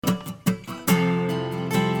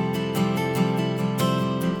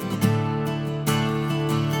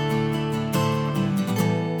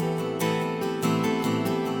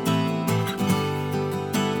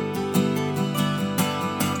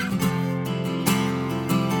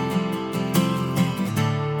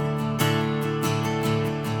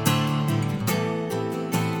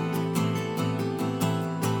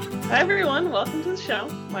everyone, welcome to the show.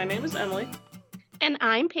 My name is Emily. And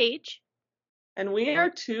I'm Paige. And we are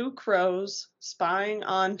two crows spying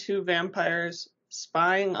on two vampires,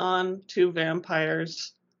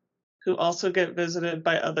 who also get visited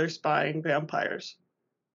by other spying vampires.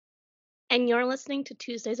 And you're listening to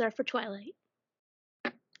Tuesdays Are for Twilight.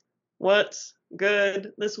 What's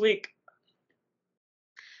good this week?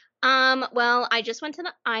 Well, I just went to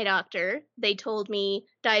the eye doctor. They told me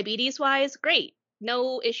diabetes-wise, great.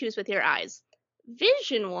 No issues with your eyes.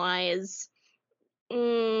 Vision-wise,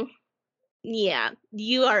 yeah,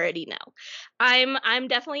 you already know. I'm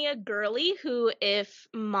definitely a girly who, if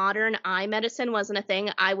modern eye medicine wasn't a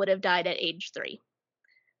thing, I would have died at age 3.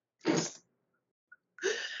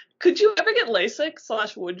 Could you ever get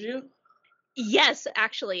LASIK / would you? Yes,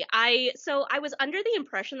 actually. I was under the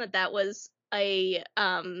impression that was a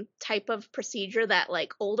type of procedure that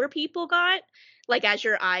like older people got, like as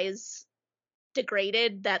your eyes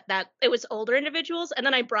degraded, that it was older individuals. And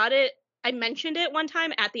then I mentioned it one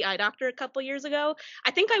time at the eye doctor a couple years ago.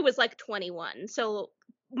 I think I was like 21, so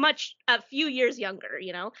a few years younger,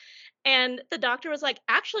 And the doctor was like,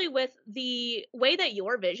 actually, with the way that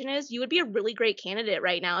your vision is, you would be a really great candidate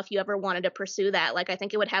right now if you ever wanted to pursue that. Like, I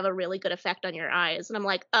think it would have a really good effect on your eyes. And I'm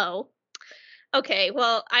like, oh, okay,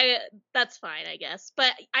 well, that's fine, I guess.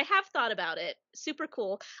 But I have thought about it. Super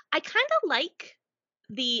cool. I kind of like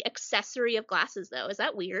the accessory of glasses, though. Is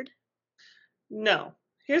that weird? No.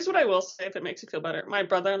 Here's what I will say if it makes you feel better. My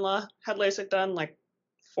brother-in-law had LASIK done like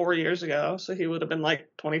 4 years ago, so he would have been like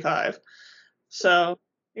 25. So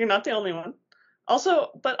you're not the only one.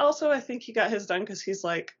 Also, I think he got his done because he's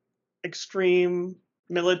like extreme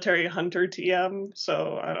military hunter TM.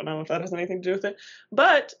 So I don't know if that has anything to do with it.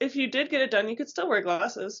 But if you did get it done, you could still wear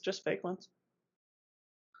glasses, just fake ones.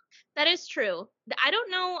 That is true. I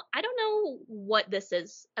don't know what this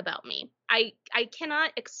is about me. I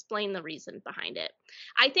cannot explain the reason behind it.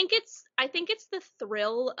 I think it's the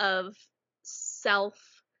thrill of self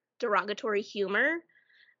derogatory humor.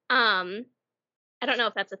 I don't know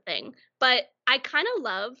if that's a thing, but I kind of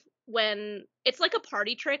love when it's like a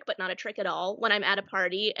party trick, but not a trick at all. When I'm at a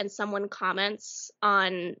party and someone comments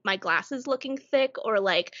on my glasses looking thick, or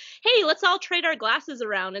like, hey, let's all trade our glasses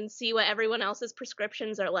around and see what everyone else's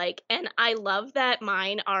prescriptions are like. And I love that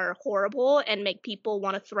mine are horrible and make people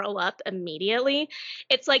want to throw up immediately.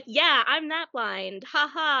 It's like, yeah, I'm that blind.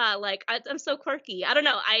 Haha. Like, I'm so quirky. I don't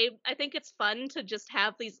know. I think it's fun to just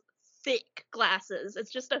have these thick glasses.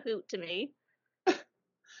 It's just a hoot to me.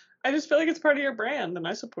 I just feel like it's part of your brand, and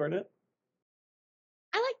I support it.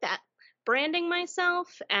 I like that. Branding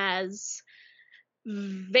myself as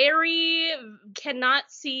very cannot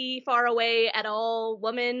see far away at all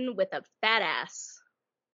woman with a fat ass.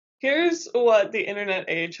 Here's what the internet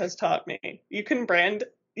age has taught me. You can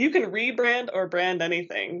rebrand or brand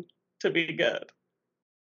anything to be good.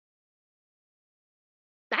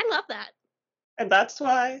 I love that. And that's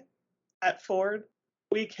why at Ford,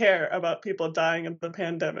 we care about people dying of the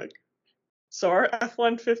pandemic. So our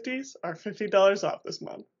F-150s are $50 off this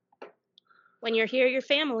month. When you're here, your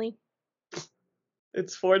family.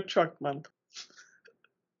 It's Ford Truck Month.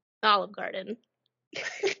 Olive Garden.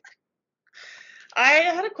 I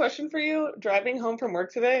had a question for you. Driving home from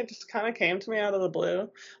work today, it just kind of came to me out of the blue.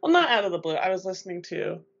 Well, not out of the blue. I was listening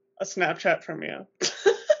to a Snapchat from you.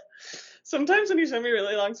 Sometimes when you send me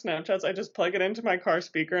really long Snapchats, I just plug it into my car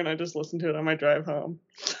speaker and I just listen to it on my drive home.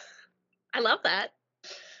 I love that.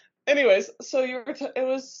 Anyways, so it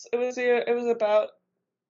was about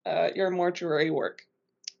your mortuary work.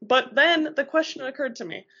 But then the question occurred to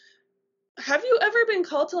me. Have you ever been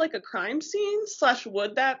called to like a crime scene /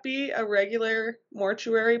 would that be a regular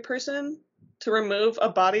mortuary person to remove a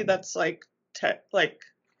body that's like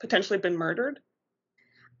potentially been murdered?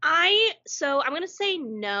 I'm going to say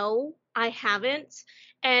no, I haven't.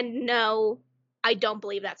 And no, I don't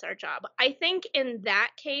believe that's our job. I think in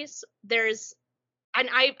that case, and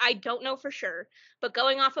I don't know for sure, but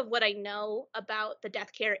going off of what I know about the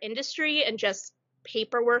death care industry and just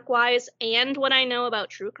paperwork wise, and what I know about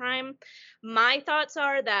true crime, my thoughts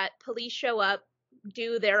are that police show up,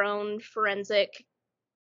 do their own forensic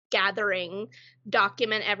gathering,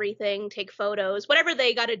 document everything, take photos, whatever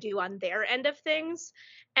they got to do on their end of things,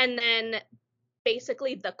 and then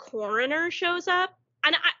basically the coroner shows up.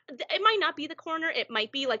 And it might not be the coroner, it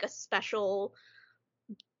might be like a special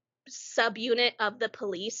subunit of the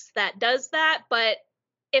police that does that, but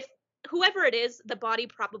if whoever it is, the body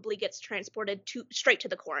probably gets transported straight to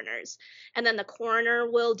the coroner's, and then the coroner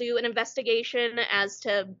will do an investigation as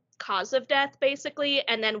to cause of death basically,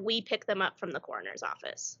 and then we pick them up from the coroner's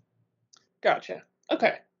office. Gotcha.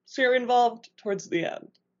 Okay, so you're involved towards the end.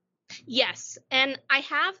 Yes, and I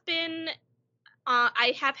have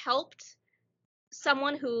helped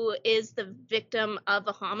someone who is the victim of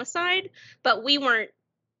a homicide, but we weren't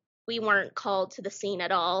called to the scene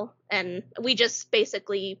at all, and we just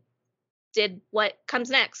basically did what comes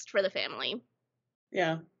next for the family.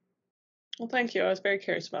 Yeah. Well, thank you. I was very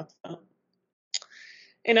curious about that.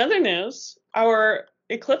 In other news, our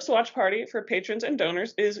Eclipse watch party for patrons and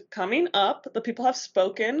donors is coming up. The people have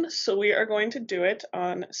spoken, so we are going to do it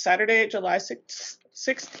on Saturday, July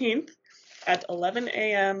 16th at 11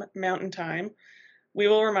 a.m. Mountain Time. We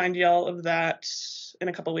will remind y'all of that in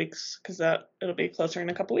a couple weeks because it'll be closer in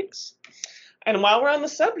a couple weeks. And while we're on the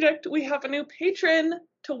subject, we have a new patron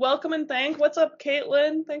to welcome and thank. What's up,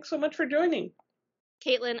 Caitlin? Thanks so much for joining.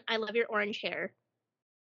 Caitlin, I love your orange hair.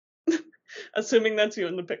 Assuming that's you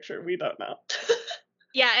in the picture, we don't know.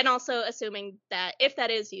 Yeah, and also assuming that if that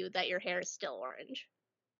is you, that your hair is still orange.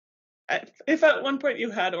 If at one point you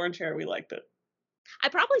had orange hair, we liked it. I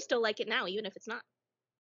probably still like it now, even if it's not.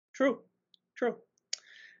 True.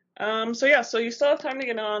 So you still have time to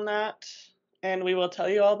get on that, and we will tell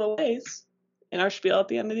you all the ways in our spiel at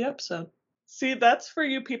the end of the episode. See, that's for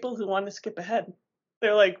you people who want to skip ahead.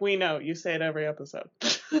 They're like, we know, you say it every episode.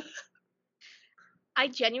 I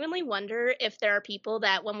genuinely wonder if there are people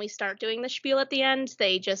that when we start doing the spiel at the end,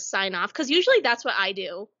 they just sign off. Because usually that's what I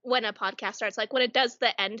do when a podcast starts. Like when it does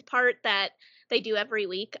the end part that they do every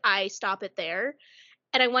week, I stop it there.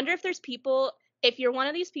 And I wonder if there's people, if you're one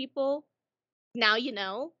of these people, now you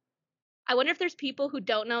know. I wonder if there's people who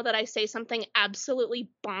don't know that I say something absolutely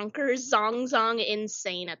bonkers, zong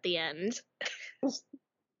insane at the end.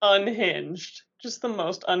 Unhinged. Just the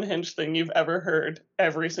most unhinged thing you've ever heard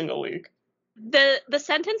every single week. The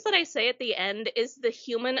sentence that I say at the end is the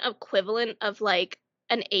human equivalent of like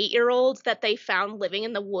an 8-year-old that they found living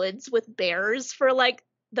in the woods with bears for like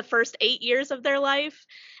the first 8 years of their life,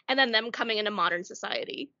 and then them coming into modern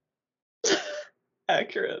society.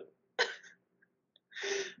 Accurate.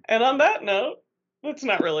 And on that note, that's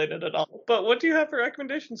not related at all. But what do you have for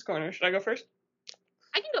recommendations corner? Should I go first?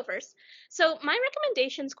 I can go first. So my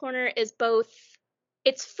recommendations corner is both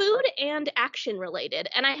it's food and action related.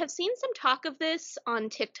 And I have seen some talk of this on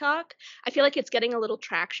TikTok. I feel like it's getting a little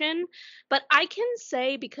traction, but I can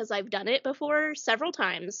say because I've done it before several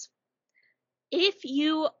times. If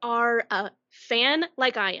you are a fan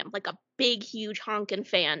like I am, like a big, huge honkin'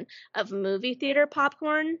 fan of movie theater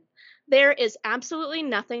popcorn, there is absolutely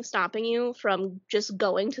nothing stopping you from just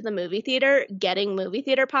going to the movie theater, getting movie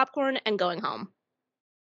theater popcorn, and going home.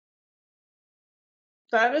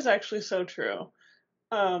 That is actually so true.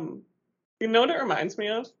 You know what it reminds me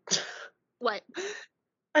of? What?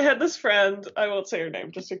 I had this friend, I won't say her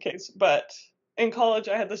name just in case, but in college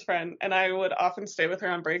I had this friend and I would often stay with her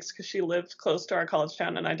on breaks because she lived close to our college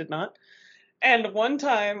town and I did not. And one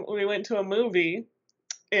time we went to a movie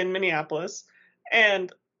in Minneapolis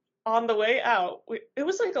and on the way out, it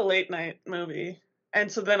was like a late night movie.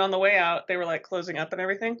 And so then on the way out, they were like closing up and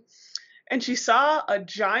everything. And she saw a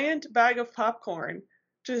giant bag of popcorn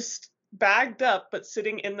just bagged up but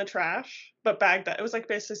sitting in the trash, but bagged up. It was like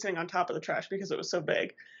basically sitting on top of the trash because it was so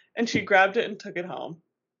big. And she grabbed it and took it home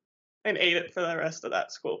and ate it for the rest of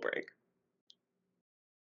that school break.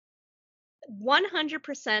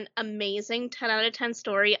 100% amazing 10 out of 10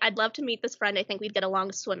 story. I'd love to meet this friend. I think we'd get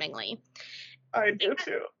along swimmingly. I do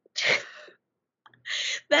too.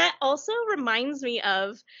 That also reminds me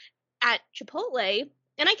of at Chipotle,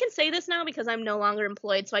 and I can say this now because I'm no longer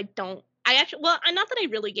employed, so not that I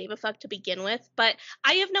really gave a fuck to begin with, but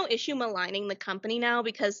I have no issue maligning the company now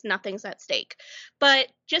because nothing's at stake. But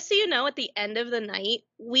just so you know, at the end of the night,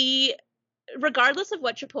 regardless of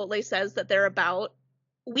what Chipotle says that they're about,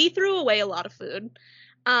 we threw away a lot of food.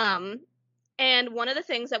 And one of the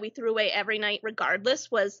things that we threw away every night,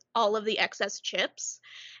 regardless, was all of the excess chips.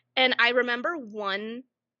 And I remember one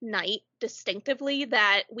night distinctively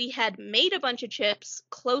that we had made a bunch of chips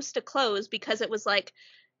close to close because it was like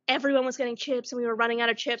everyone was getting chips and we were running out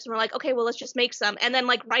of chips and we're like, okay, well, let's just make some. And then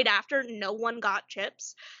like right after, no one got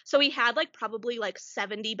chips. So we had like probably like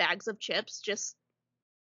 70 bags of chips just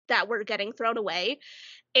that were getting thrown away.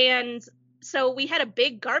 And so we had a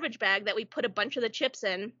big garbage bag that we put a bunch of the chips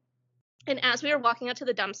in. And as we were walking out to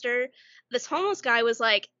the dumpster, this homeless guy was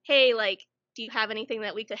like, hey, like, do you have anything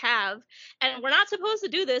that we could have? And we're not supposed to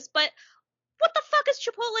do this, but what the fuck is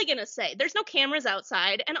Chipotle gonna say? There's no cameras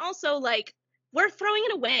outside. And also, like, we're throwing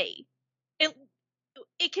it away.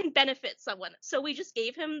 It can benefit someone. So we just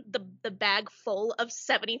gave him the bag full of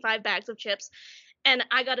 75 bags of chips. And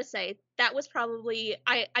I gotta say, that was probably,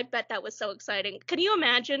 I bet that was so exciting. Can you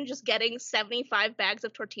imagine just getting 75 bags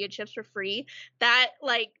of tortilla chips for free? That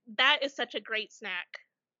is such a great snack.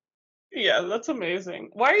 Yeah, that's amazing.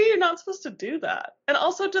 Why are you not supposed to do that? And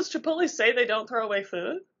also, does Chipotle say they don't throw away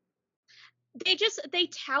food? They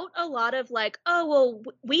tout a lot of like, oh well,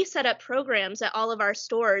 we set up programs at all of our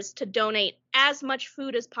stores to donate as much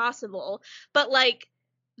food as possible, but like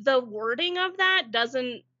the wording of that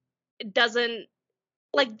doesn't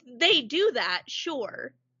like, they do that,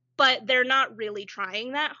 sure, but they're not really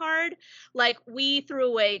trying that hard. Like, we threw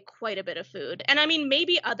away quite a bit of food. And I mean,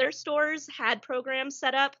 maybe other stores had programs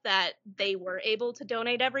set up that they were able to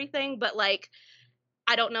donate everything, but like,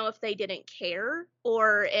 I don't know if they didn't care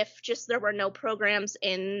or if just there were no programs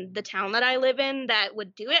in the town that I live in that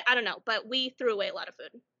would do it. I don't know, but we threw away a lot of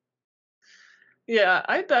food. Yeah,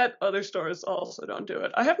 I bet other stores also don't do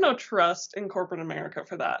it. I have no trust in corporate America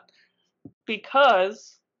for that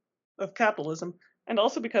because of capitalism, and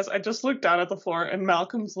also because I just looked down at the floor and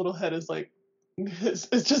Malcolm's little head is like, it's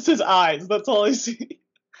just his eyes. That's all I see,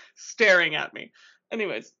 staring at me.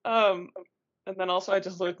 Anyways, and then also I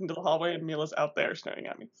just looked into the hallway and Mila's out there staring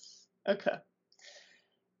at me. Okay.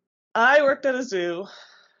 I worked at a zoo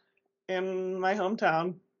in my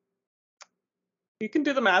hometown. You can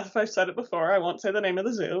do the math if I've said it before. I won't say the name of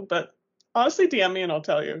the zoo, but honestly, DM me and I'll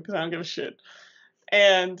tell you because I don't give a shit.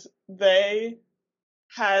 And they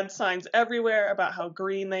had signs everywhere about how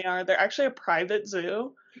green they are. They're actually a private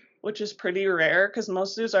zoo, which is pretty rare because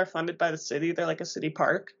most zoos are funded by the city. They're like a city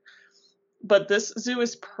park. But this zoo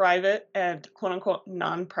is private and quote unquote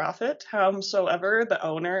nonprofit. Howsoever, the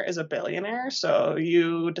owner is a billionaire, so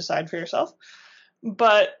you decide for yourself.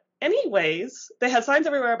 But anyways, they had signs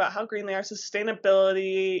everywhere about how green they are,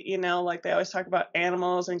 sustainability, like they always talk about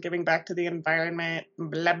animals and giving back to the environment,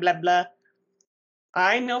 blah, blah, blah.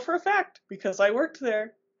 I know for a fact, because I worked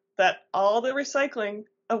there, that all the recycling,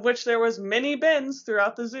 of which there was many bins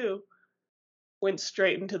throughout the zoo, went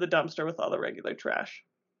straight into the dumpster with all the regular trash.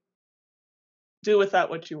 Do with that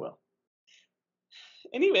what you will.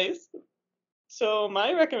 Anyways, so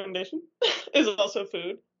my recommendation is also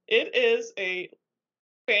food. It is a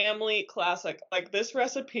family classic. Like, this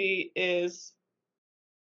recipe is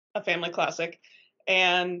a family classic,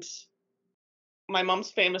 and my mom's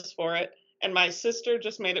famous for it. And my sister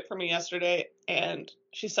just made it for me yesterday, and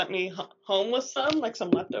she sent me home with some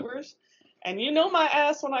leftovers. And you know my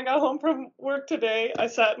ass, when I got home from work today, I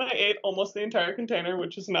sat and I ate almost the entire container,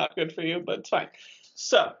 which is not good for you, but it's fine.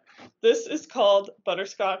 So, this is called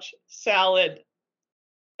butterscotch salad.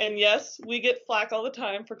 And yes, we get flack all the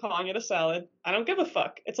time for calling it a salad. I don't give a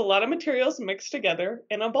fuck. It's a lot of materials mixed together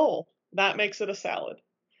in a bowl. That makes it a salad.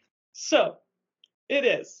 So, it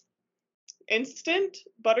is instant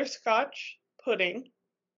butterscotch pudding,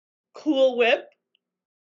 Cool Whip,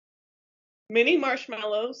 mini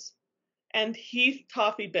marshmallows, and Heath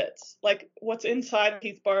toffee bits. Like, what's inside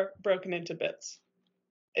Heath bar broken into bits.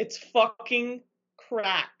 It's fucking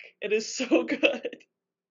crack. It is so good.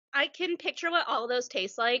 I can picture what all of those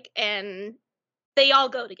taste like, and they all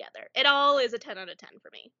go together. It all is a 10 out of 10 for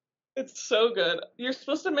me. It's so good. You're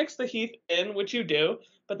supposed to mix the Heath in, which you do,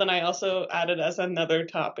 but then I also add it as another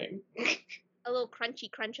topping. A little crunchy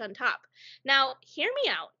crunch on top. Now, hear me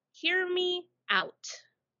out. Hear me out.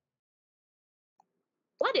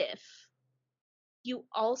 What if you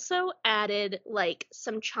also added like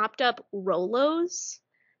some chopped up Rolos?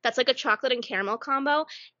 That's like a chocolate and caramel combo.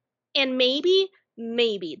 And maybe,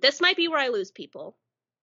 this might be where I lose people.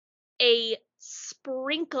 A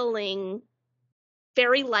sprinkling,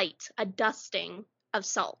 very light, a dusting of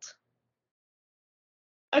salt.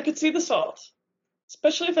 I could see the salt,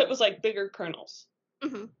 especially if it was like bigger kernels.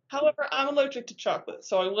 Mm-hmm. However, I'm allergic to chocolate,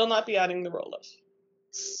 so I will not be adding the Rolos.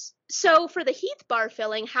 So for the Heath bar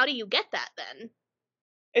filling, how do you get that then?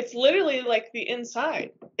 It's literally like the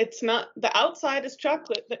inside. It's not, the outside is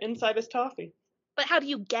chocolate, the inside is toffee. But how do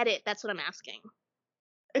you get it? That's what I'm asking.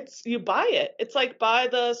 You buy it. It's like buy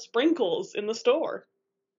the sprinkles in the store.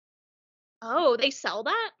 Oh, they sell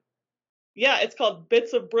that? Yeah, it's called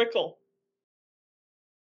Bits of Brickle.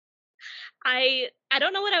 I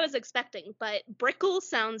don't know what I was expecting, but Brickle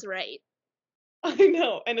sounds right. I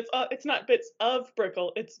know, and it's not bits of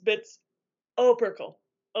Brickle, it's bits o Brickle.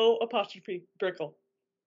 O apostrophe Brickle.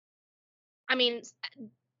 I mean,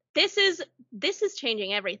 this is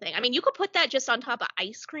changing everything. I mean, you could put that just on top of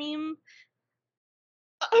ice cream.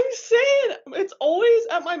 I'm saying, it's always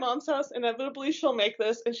at my mom's house. Inevitably, she'll make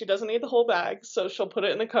this, and she doesn't need the whole bag, so she'll put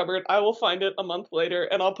it in the cupboard. I will find it a month later,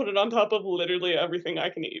 and I'll put it on top of literally everything I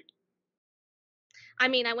can eat. I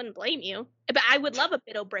mean, I wouldn't blame you, but I would love a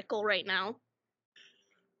bit of Brickle right now.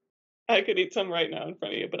 I could eat some right now in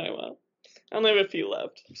front of you, but I won't. I only have a few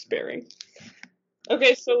left. I'm sparing.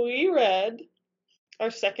 Okay, so we read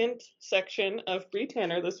our second section of Bree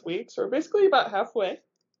Tanner this week, so we're basically about halfway.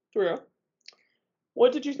 True.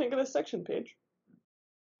 What did you think of this section, Paige?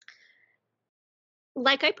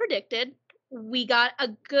 Like I predicted, we got a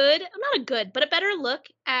good, not a good, but a better look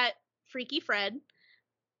at Freaky Fred.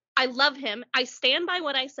 I love him. I stand by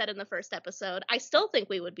what I said in the first episode. I still think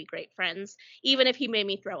we would be great friends, even if he made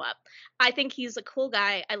me throw up. I think he's a cool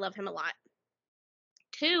guy. I love him a lot.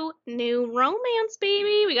 2, new romance,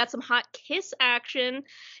 baby. We got some hot kiss action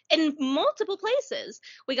in multiple places.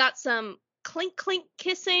 We got some clink clink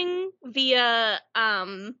kissing via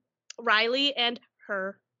Riley and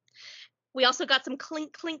her. We also got some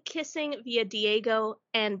clink clink kissing via Diego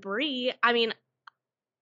and Bree. I mean,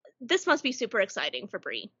 this must be super exciting for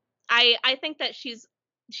Bree. I think that she's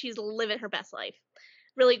living her best life.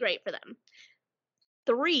 Really great for them.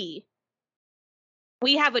 3,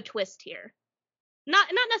 we have a twist here. Not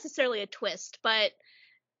necessarily a twist, but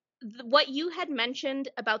what you had mentioned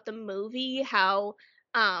about the movie, how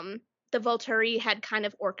the Volturi had kind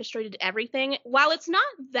of orchestrated everything. While it's not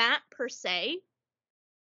that per se,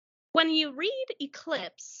 when you read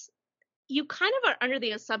Eclipse, you kind of are under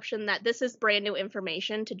the assumption that this is brand new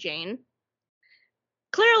information to Jane.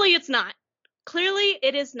 Clearly it's not. Clearly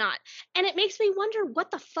it is not. And it makes me wonder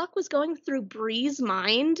what the fuck was going through Bree's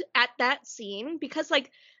mind at that scene, because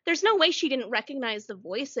like there's no way she didn't recognize the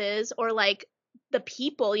voices or like the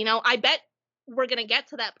people, you know. I bet we're going to get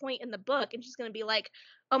to that point in the book and she's going to be like,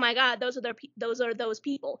 "Oh my god, those are those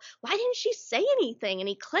people. Why didn't she say anything in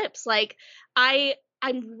Eclipse?" Like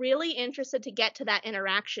I'm really interested to get to that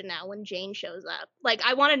interaction now when Jane shows up. Like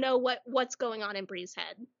I want to know what's going on in Bree's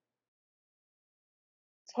head.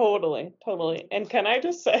 Totally. And can I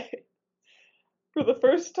just say, for the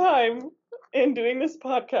first time in doing this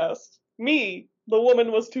podcast, me, the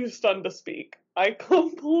woman, was too stunned to speak. I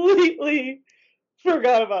completely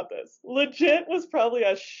forgot about this. Legit was probably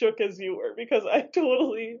as shook as you were because I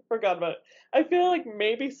totally forgot about it. I feel like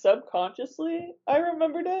maybe subconsciously I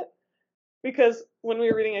remembered it because when we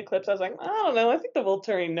were reading Eclipse, I was like, I don't know, I think the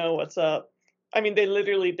Volturi know what's up. I mean, they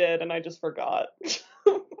literally did, and I just forgot.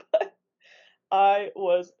 But I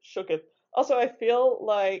was shooketh. Also, I feel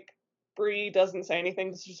like Bree doesn't say anything.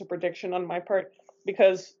 This is just a prediction on my part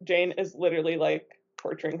because Jane is literally like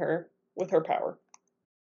torturing her with her power.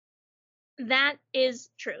 That is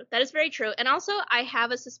true. That is very true. And also, I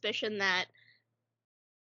have a suspicion that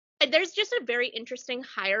there's just a very interesting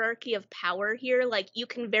hierarchy of power here. Like, you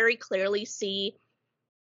can very clearly see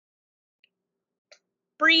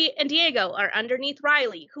Bree and Diego are underneath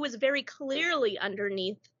Riley, who is very clearly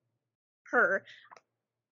underneath her,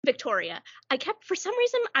 Victoria. For some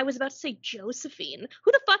reason, I was about to say Josephine.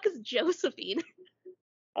 Who the fuck is Josephine?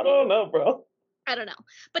 I don't know, bro. I don't know.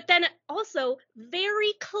 But then also,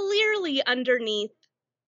 very clearly underneath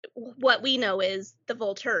what we know is the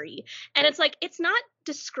Volturi. And it's like, it's not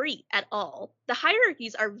discreet at all. The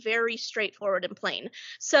hierarchies are very straightforward and plain.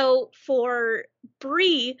 So for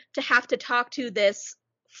Bree to have to talk to this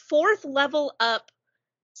 4th level up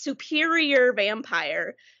superior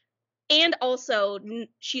vampire, and also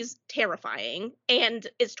she's terrifying and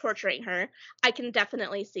is torturing her, I can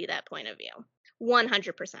definitely see that point of view.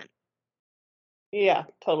 100%. Yeah,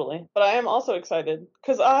 totally. But I am also excited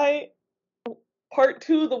because part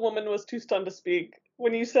 2, the woman was too stunned to speak.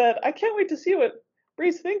 When you said, I can't wait to see what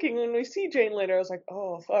Bree's thinking when we see Jane later, I was like,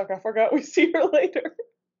 oh, fuck, I forgot we see her later.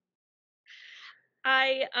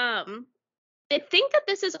 I think that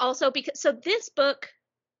this is also because, so this book,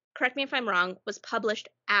 correct me if I'm wrong, was published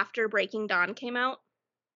after Breaking Dawn came out.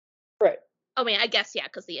 Right. Oh man, I guess yeah,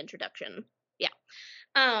 because the introduction.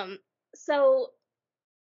 Yeah. So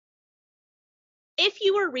if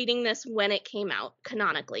you were reading this when it came out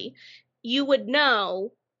canonically, you would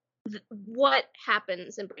know what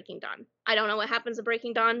happens in Breaking Dawn. I don't know what happens in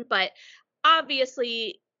Breaking Dawn, but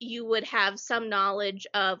obviously you would have some knowledge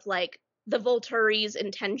of like the Volturi's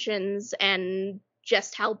intentions and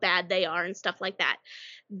just how bad they are and stuff like that.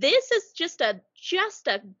 This is just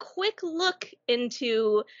a quick look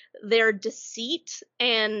into their deceit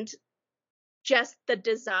and just the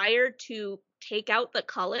desire to take out the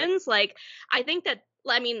Cullens. Like, I think that,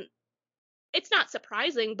 I mean, it's not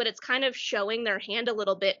surprising, but it's kind of showing their hand a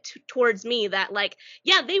little bit towards me that, like,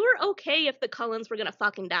 yeah, they were okay if the Cullens were gonna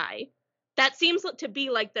fucking die. That seems to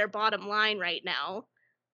be like their bottom line right now.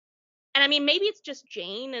 And I mean, maybe it's just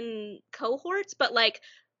Jane and cohorts, but like,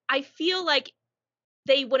 I feel like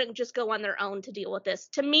they wouldn't just go on their own to deal with this.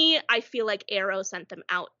 To me, I feel like Arrow sent them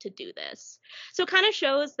out to do this. So it kind of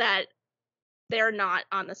shows that they're not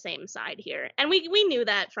on the same side here. And we knew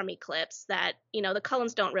that from Eclipse, that, you know, the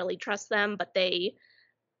Cullens don't really trust them, but they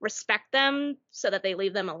respect them so that they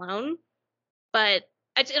leave them alone. But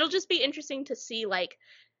it'll just be interesting to see, like,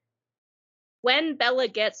 when Bella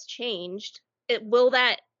gets changed, will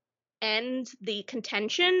that end the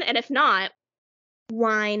contention? And if not,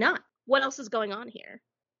 why not? What else is going on here?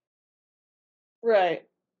 Right.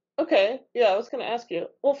 Okay. Yeah, I was going to ask you.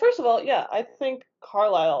 Well, first of all, yeah, I think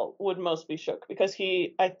Carlisle would most be shook because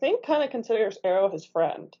he, I think, kind of considers Arrow his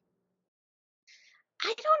friend.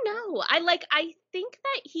 I don't know. I think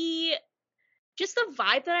that he just the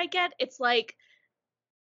vibe that I get, it's like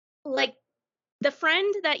the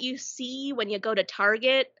friend that you see when you go to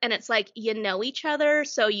Target and it's like you know each other,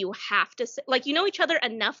 so you have to say, like you know each other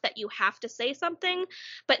enough that you have to say something,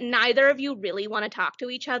 but neither of you really want to talk to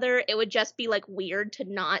each other. It would just be like weird to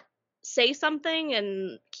not say something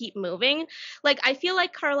and keep moving. Like I feel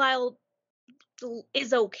like Carlisle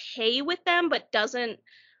is okay with them but doesn't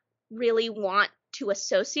really want to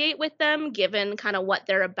associate with them given kind of what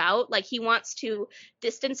they're about. Like he wants to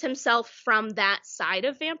distance himself from that side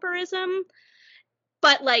of vampirism,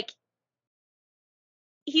 but like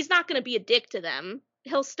he's not going to be a dick to them.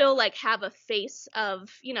 He'll still like have a face of,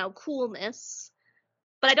 coolness,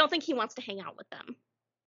 but I don't think he wants to hang out with them.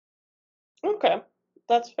 Okay,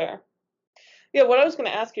 that's fair. Yeah, what I was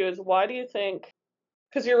going to ask you is why do you think,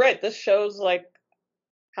 because you're right, this shows like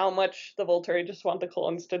how much the Volturi just want the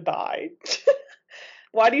clones to die.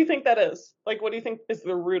 Why do you think that is? Like, what do you think is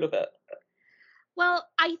the root of it? Well,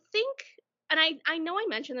 I think, and I know I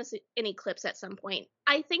mentioned this in Eclipse at some point.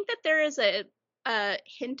 I think that there is a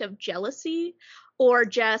hint of jealousy, or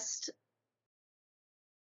just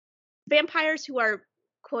vampires who are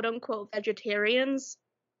quote unquote vegetarians.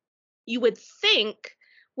 You would think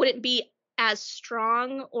wouldn't be as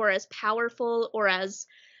strong or as powerful or as,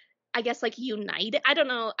 I guess, like united. I don't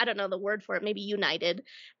know the word for it. Maybe united.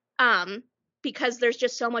 Um, because there's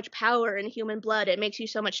just so much power in human blood, it makes you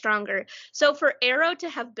so much stronger. So for Arrow to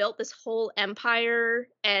have built this whole empire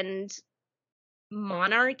and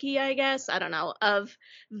monarchy, I guess, I don't know, of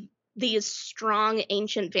these strong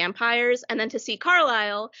ancient vampires, and then to see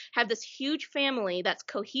Carlisle have this huge family that's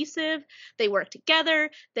cohesive, they work together,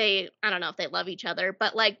 I don't know if they love each other,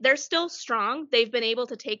 but like they're still strong, they've been able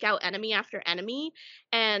to take out enemy after enemy,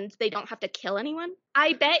 and they don't have to kill anyone.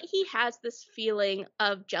 I bet he has this feeling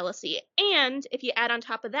of jealousy, and if you add on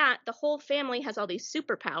top of that the whole family has all these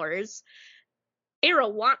superpowers. Arrow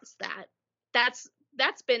wants that. That's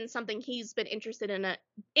been something he's been interested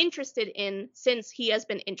in since he has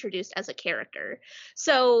been introduced as a character.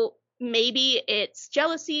 So maybe it's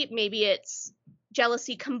jealousy, maybe it's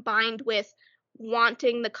jealousy combined with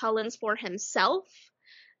wanting the Cullens for himself.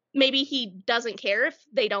 Maybe he doesn't care if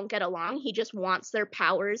they don't get along. He just wants their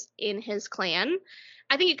powers in his clan.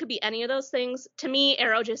 I think it could be any of those things. To me,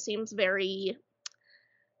 Arrow just seems very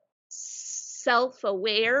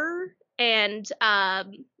self-aware and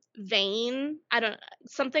vain. I don't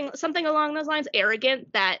something along those lines,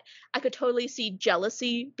 arrogant, that I could totally see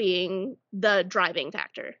jealousy being the driving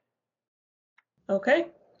factor. Okay,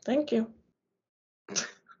 thank you.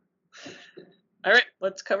 All right,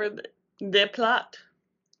 let's cover the plot.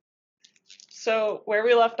 So where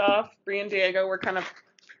we left off, Bree and Diego were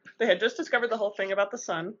they had just discovered the whole thing about the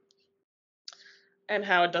sun and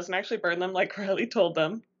how it doesn't actually burn them like Riley told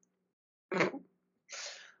them.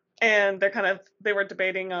 And they were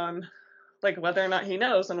debating on like whether or not he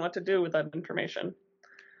knows and what to do with that information.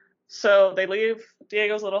 So they leave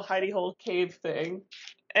Diego's little hidey hole cave thing,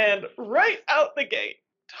 and right out the gate,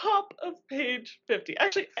 top of page 50,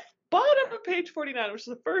 actually bottom of page 49, which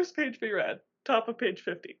is the first page we read, top of page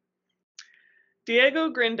 50. Diego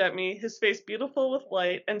grinned at me, his face beautiful with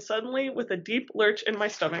light, and suddenly, with a deep lurch in my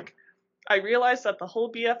stomach, I realized that the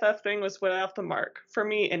whole BFF thing was way off the mark. For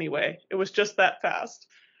me, anyway. It was just that fast.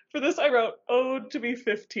 For this, I wrote, "Ode to be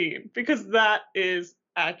 15," because that is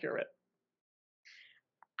accurate.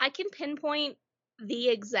 I can pinpoint the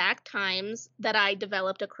exact times that I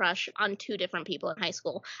developed a crush on two different people in high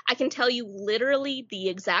school. I can tell you literally the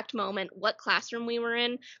exact moment, what classroom we were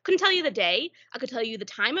in. Couldn't tell you the day. I could tell you the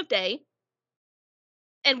time of day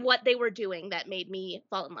and what they were doing that made me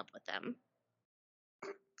fall in love with them.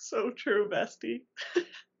 So true, bestie.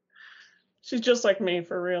 She's just like me,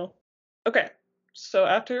 for real. Okay, so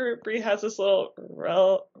after Bree has this little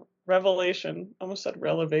revelation, almost said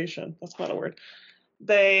relevation, that's not a word.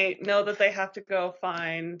 They know that they have to go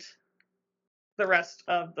find the rest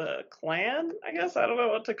of the clan, I guess. I don't know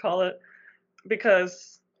what to call it.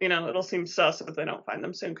 Because, it'll seem sus if they don't find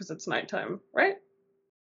them soon because it's nighttime, right?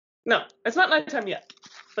 No, it's not nighttime yet,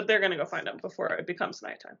 but they're going to go find them before it becomes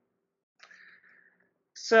nighttime.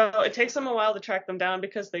 So it takes them a while to track them down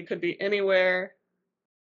because they could be anywhere.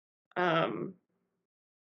 But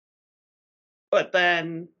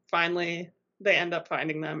then finally they end up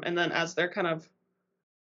finding them. And then as they're kind of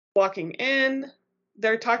walking in.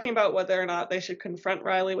 They're talking about whether or not they should confront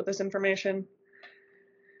Riley with this information.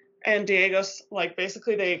 And Diego's like,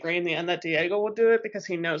 basically they agree in the end that Diego will do it because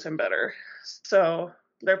he knows him better. So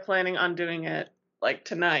they're planning on doing it like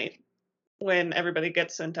tonight when everybody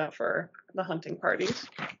gets sent out for the hunting parties.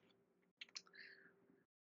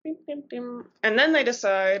 And then they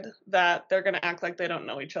decide that they're going to act like they don't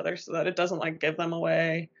know each other so that it doesn't like give them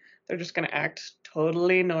away. They're just going to act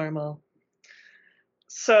totally normal.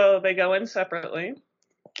 So they go in separately.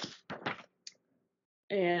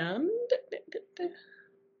 And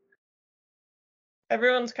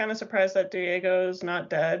everyone's kind of surprised that Diego's not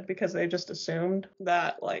dead because they just assumed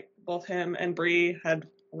that like both him and Bree had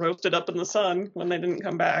roasted up in the sun when they didn't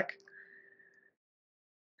come back.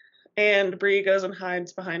 And Bree goes and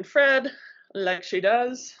hides behind Fred, like she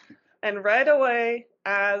does. And right away,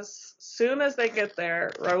 as soon as they get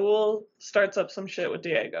there, Raul starts up some shit with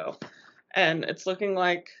Diego. And it's looking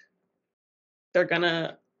like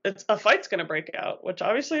a fight's gonna break out, which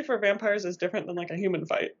obviously for vampires is different than like a human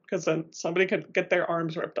fight, because then somebody could get their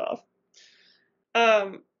arms ripped off.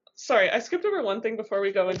 Sorry, I skipped over one thing before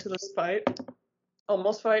we go into this fight.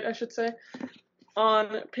 Almost fight, I should say.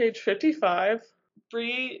 On page 55,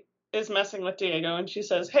 Bree is messing with Diego, and she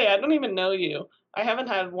says, "Hey, I don't even know you. I haven't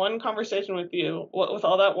had one conversation with you with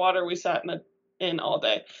all that water we sat in all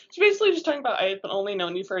day." She's basically just talking about I had only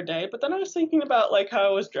known you for a day, but then I was thinking about like how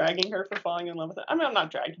I was dragging her for falling in love with it. I mean, I'm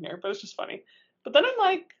not dragging her, but it's just funny. But then I'm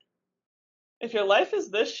like, if your life is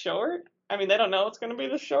this short, I mean, they don't know it's going to be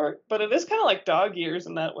this short, but it is kind of like dog years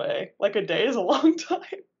in that way. Like a day is a long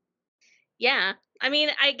time. Yeah. I mean,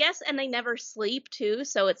 I guess, and they never sleep too,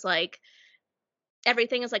 so it's like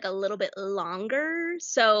everything is like a little bit longer.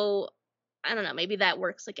 So I don't know, maybe that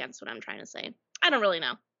works against what I'm trying to say. I don't really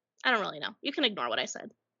know. You can ignore what I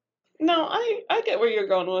said. No, I get where you're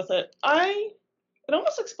going with it. It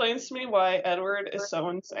almost explains to me why Edward is so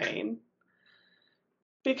insane.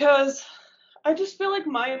 Because I just feel like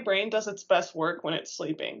my brain does its best work when it's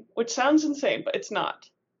sleeping, which sounds insane, but it's not.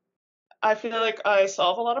 I feel like I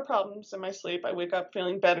solve a lot of problems in my sleep. I wake up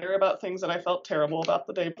feeling better about things that I felt terrible about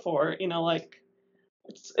the day before. You know, like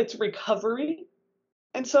it's recovery.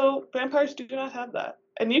 And so vampires do not have that.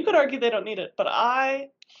 And you could argue they don't need it, but I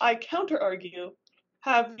counter argue.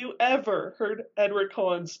 Have you ever heard Edward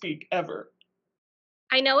Cullen speak ever?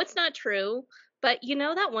 I know it's not true, but you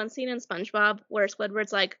know that one scene in SpongeBob where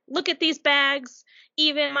Squidward's like, "Look at these bags.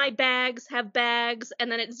 Even my bags have bags,"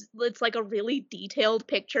 and then it's like a really detailed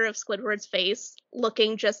picture of Squidward's face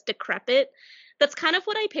looking just decrepit. That's kind of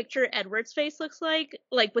what I picture Edward's face looks like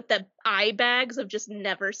with the eye bags of just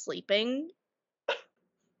never sleeping.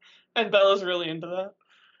 And Bella's really into that.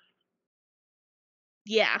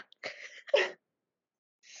 Yeah.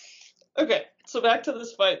 Okay, so back to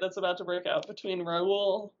this fight that's about to break out between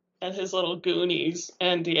Raul and his little goonies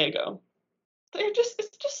and Diego. It's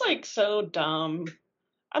just like so dumb.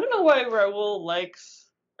 I don't know why Raul likes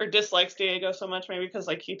or dislikes Diego so much, maybe because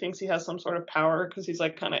like he thinks he has some sort of power because he's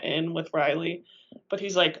like kind of in with Riley. But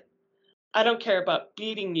he's like, "I don't care about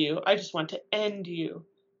beating you, I just want to end you.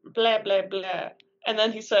 Blah, blah, blah." And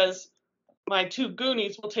then he says, "My two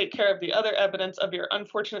goonies will take care of the other evidence of your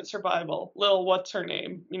unfortunate survival. Lil, what's her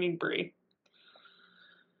name?" Meaning Bree.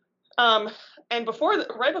 And right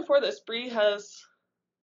before this, Bree has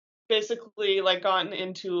basically like gotten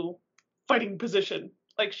into fighting position.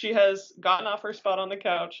 Like she has gotten off her spot on the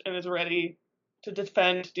couch and is ready to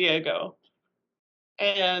defend Diego.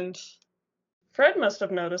 And Fred must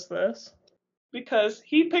have noticed this because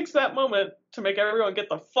he picks that moment to make everyone get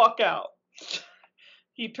the fuck out.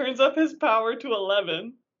 He turns up his power to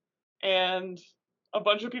 11 and a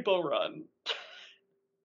bunch of people run.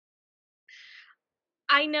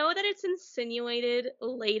 I know that it's insinuated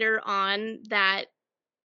later on that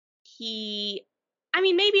I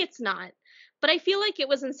mean, maybe it's not, but I feel like it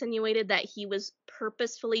was insinuated that he was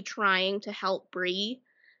purposefully trying to help Bree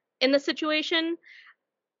in the situation.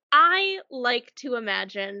 I like to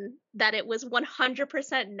imagine that it was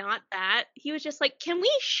 100% not that. He was just like, "Can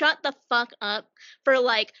we shut the fuck up for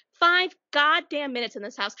like 5 goddamn minutes in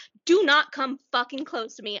this house? Do not come fucking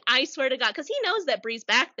close to me. I swear to God." Because he knows that Bree's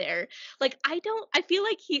back there. Like, I feel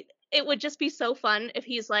like it would just be so fun if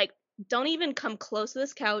he's like, "Don't even come close to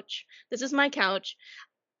this couch. This is my couch.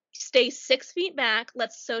 Stay 6 feet back.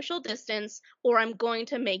 Let's social distance, or I'm going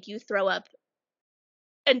to make you throw up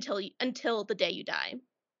until the day you die."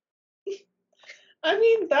 I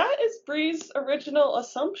mean, that is Bree's original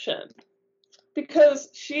assumption. Because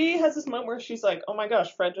she has this moment where she's like, "Oh my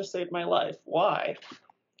gosh, Fred just saved my life. Why?"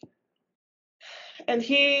 And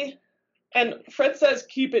Fred says,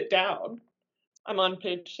 "Keep it down." I'm on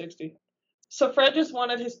page 60. So Fred just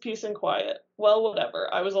wanted his peace and quiet. Well,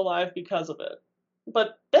 whatever. I was alive because of it.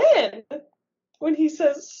 But then, when he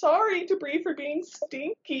says sorry to Bree for being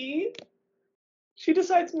stinky, she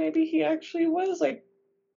decides maybe he actually was, like,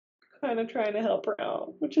 kind of trying to help her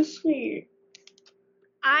out, which is sweet.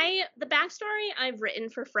 The backstory I've written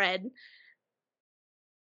for Fred,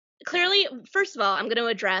 clearly, first of all, I'm going to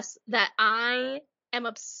address that I am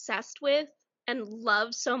obsessed with and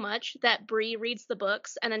love so much that Bree reads the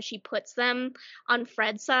books and then she puts them on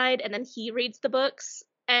Fred's side and then he reads the books,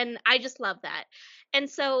 and I just love that. And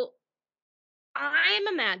so I'm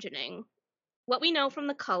imagining what we know from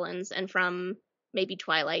the Cullens and from maybe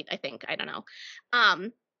Twilight, I think, I don't know.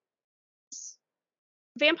 Um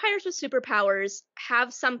Vampires with superpowers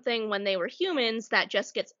have something when they were humans that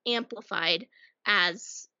just gets amplified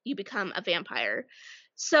as you become a vampire.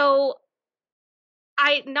 So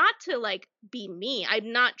not to like be mean,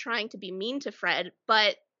 I'm not trying to be mean to Fred,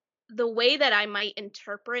 but the way that I might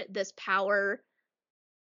interpret this power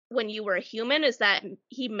when you were a human is that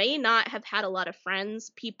he may not have had a lot of friends.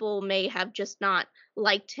 People may have just not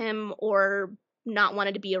liked him or not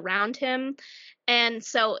wanted to be around him. And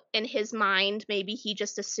so in his mind, maybe he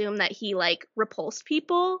just assumed that he like repulsed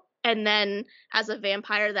people. And then as a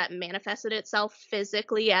vampire, that manifested itself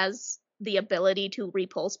physically as the ability to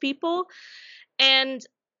repulse people. And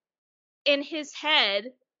in his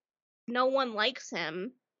head, no one likes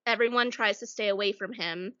him. Everyone tries to stay away from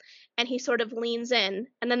him, and he sort of leans in.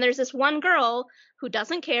 And then there's this one girl who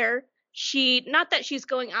doesn't care. Not that she's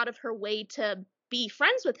going out of her way to be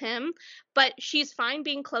friends with him, but she's fine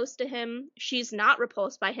being close to him. She's not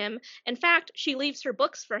repulsed by him. In fact, she leaves her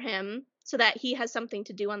books for him so that he has something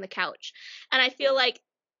to do on the couch. And I feel like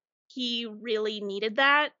he really needed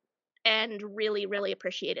that and really, really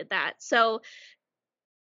appreciated that. So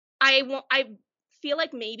I feel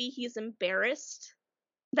like maybe he's embarrassed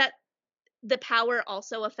that the power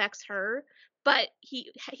also affects her, but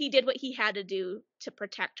he did what he had to do to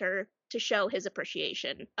protect her, to show his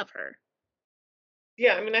appreciation of her.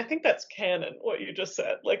 Yeah, I mean, I think that's canon, what you just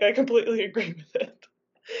said. Like, I completely agree with it.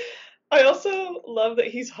 I also love that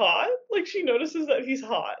he's hot. Like, she notices that he's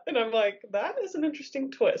hot, and I'm like, that is an interesting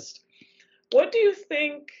twist. What do you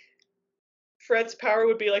think Fred's power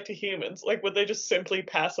would be like to humans? Like, would they just simply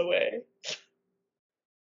pass away?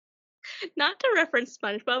 Not to reference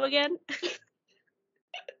SpongeBob again,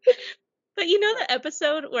 but you know the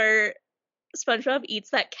episode where SpongeBob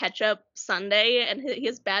eats that ketchup sundae and he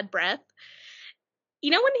has bad breath?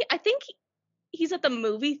 You know when I think he's at the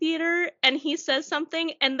movie theater and he says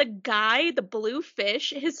something and the guy, the blue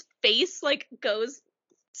fish, his face like goes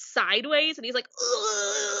sideways and he's like,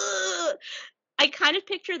 ugh! I kind of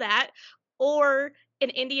picture that. Or in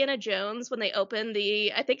Indiana Jones when they open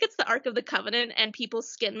I think it's the Ark of the Covenant and people's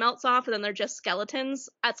skin melts off and then they're just skeletons.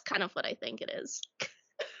 That's kind of what I think it is.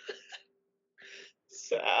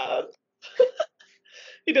 Sad.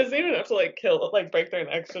 He doesn't even have to like break their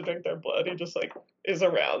necks to drink their blood. He just like is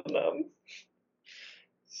around them.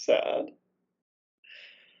 Sad.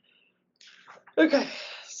 Okay,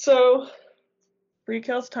 so Bree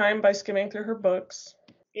kills time by skimming through her books.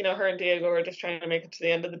 You know, her and Diego are just trying to make it to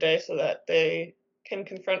the end of the day so that they can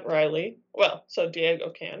confront Riley. Well, so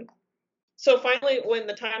Diego can. So finally, when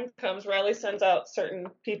the time comes, Riley sends out certain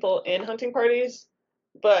people in hunting parties,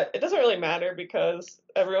 but it doesn't really matter because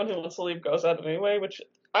everyone who wants to leave goes out anyway, which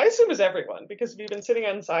I assume is everyone, because if you've been sitting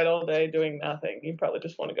inside all day doing nothing, you probably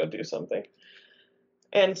just want to go do something.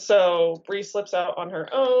 And so Bree slips out on her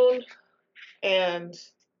own, and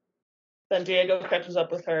then Diego catches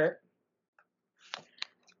up with her.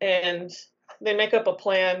 And they make up a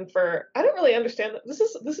plan for, I don't really understand, this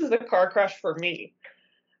is the car crash for me.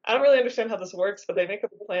 I don't really understand how this works, but they make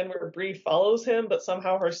up a plan where Bree follows him, but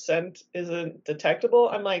somehow her scent isn't detectable.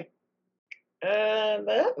 I'm like,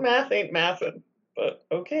 that math ain't mathin', but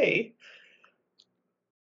okay.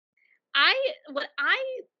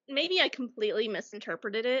 Maybe I completely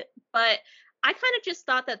misinterpreted it, but I kind of just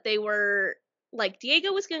thought that they were like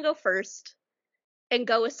Diego was going to go first and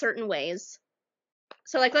go a certain ways.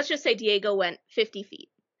 So like, let's just say Diego went 50 feet.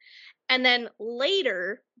 And then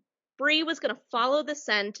later, Bree was going to follow the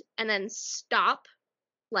scent and then stop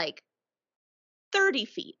like 30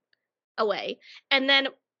 feet away. And then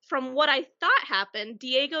from what I thought happened,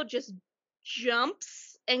 Diego just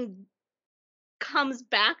jumps and comes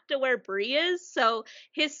back to where Bree is. So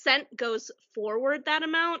his scent goes forward that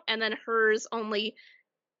amount and then hers only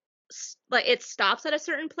like it stops at a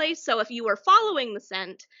certain place. So if you were following the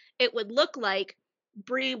scent, it would look like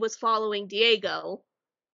Bree was following Diego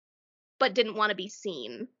but didn't want to be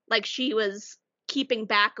seen. Like she was keeping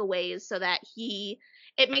back a ways so that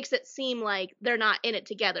it makes it seem like they're not in it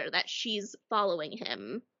together, that she's following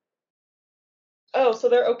him. Oh, so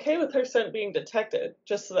they're okay with her scent being detected,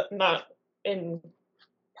 just so that not in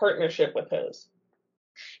partnership with his.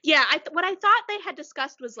 Yeah, what I thought they had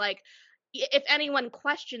discussed was like, if anyone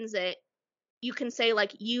questions it, you can say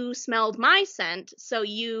like, you smelled my scent, so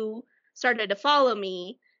you started to follow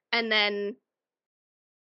me, and then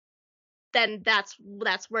that's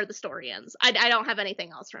where the story ends. I don't have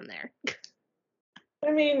anything else from there.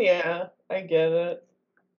 I mean, yeah, I get it.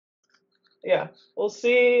 Yeah, we'll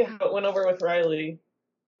see how it went over with Riley,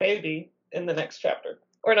 maybe in the next chapter,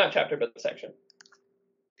 or not chapter, but section.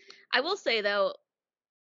 I will say though,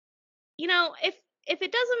 if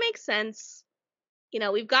it doesn't make sense,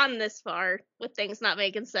 we've gotten this far with things not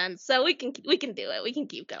making sense, so we can do it. We can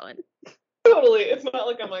keep going. Totally. It's not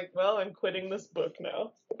like I'm like, well, I'm quitting this book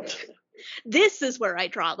now. This is where I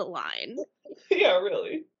draw the line. Yeah,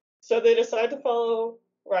 really. So they decide to follow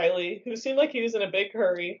Riley, who seemed like he was in a big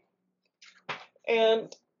hurry.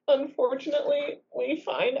 And unfortunately, we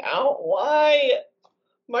find out why.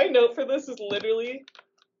 My note for this is literally,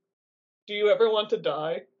 do you ever want to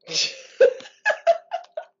die?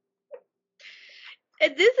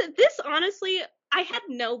 This honestly, I had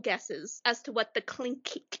no guesses as to what the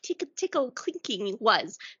tickle clinking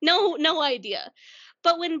was. No idea.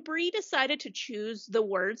 But when Bree decided to choose the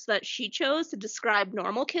words that she chose to describe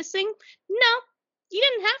normal kissing, no, you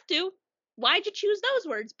didn't have to. Why'd you choose those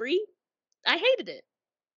words, Bree? I hated it.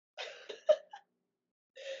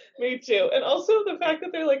 Me too. And also the fact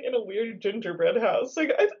that they're like in a weird gingerbread house. Like,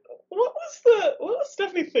 what was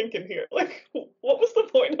Stephanie thinking here? Like, what was the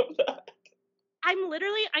point of that? I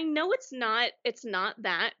know it's not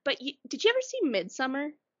that, but did you ever see Midsummer?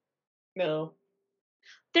 No.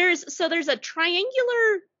 There's a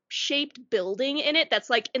triangular shaped building in it that's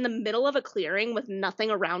like in the middle of a clearing with nothing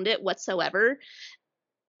around it whatsoever.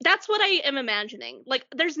 That's what I am imagining. Like,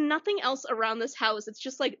 there's nothing else around this house. It's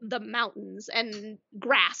just like the mountains and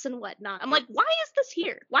grass and whatnot. I'm like, why is this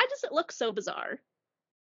here? Why does it look so bizarre?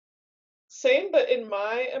 Same, but in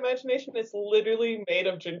my imagination, it's literally made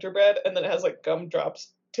of gingerbread and then it has like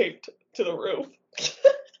gumdrops taped to the roof.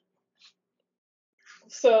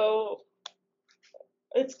 So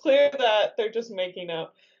it's clear that they're just making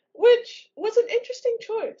out, which was an interesting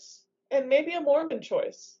choice and maybe a Mormon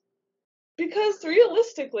choice. Because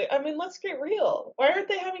realistically, I mean, let's get real. Why aren't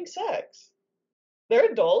they having sex? They're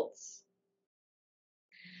adults.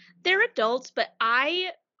 They're adults, but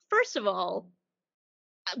first of all,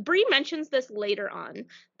 Bree mentions this later on,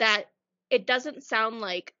 that it doesn't sound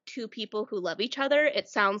like two people who love each other. It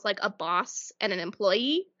sounds like a boss and an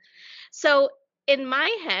employee. So in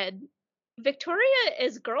my head, Victoria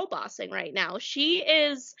is girl bossing right now. She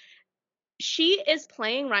is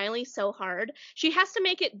playing Riley so hard. She has to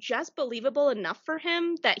make it just believable enough for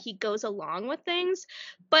him that he goes along with things.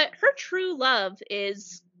 But her true love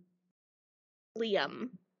is Liam.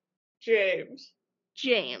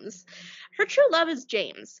 James. Her true love is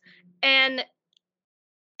James. And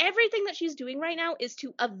everything that she's doing right now is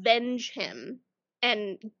to avenge him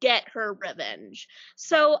and get her revenge.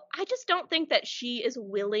 So I just don't think that she is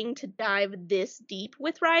willing to dive this deep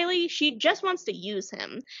with Riley. She just wants to use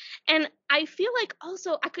him. And I feel like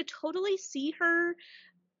also I could totally see her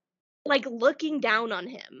like looking down on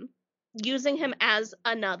him, using him as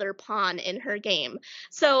another pawn in her game.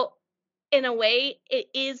 So in a way, it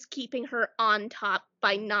is keeping her on top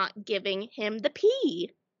by not giving him the pee.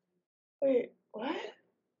 Wait, what?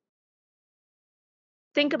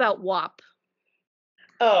 Think about WAP.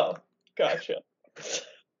 Oh, gotcha.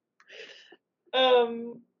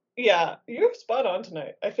 Yeah, you're spot on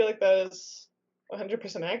tonight. I feel like that is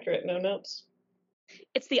 100% accurate. No notes.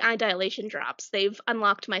 It's the eye dilation drops. They've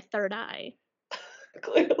unlocked my third eye.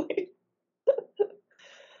 Clearly.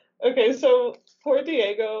 Okay, so poor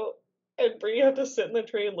Diego and Bree have to sit in the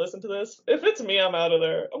tree and listen to this. If it's me, I'm out of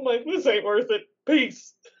there. I'm like, this ain't worth it.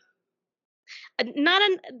 Peace.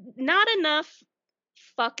 Not enough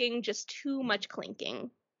fucking, just too much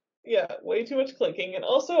clinking. Yeah, way too much clicking. And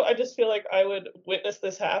also, I just feel like I would witness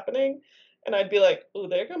this happening and I'd be like, ooh,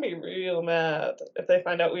 they're gonna be real mad if they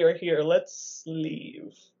find out we are here. Let's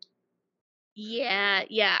leave. Yeah.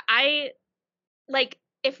 I like,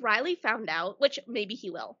 if Riley found out, which maybe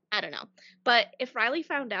he will, I don't know. But if Riley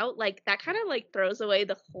found out, like, that kind of like throws away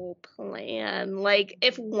the whole plan. Like,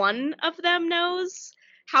 if one of them knows,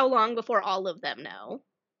 how long before all of them know?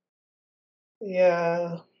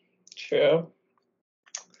 Yeah, true.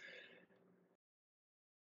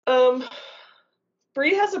 Um,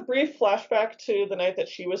 Bree has a brief flashback to the night that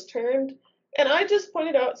she was turned, And I just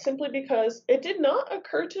pointed out simply because it did not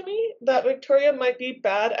occur to me that Victoria might be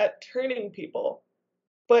bad at turning people.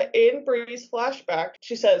 But in Bree's flashback,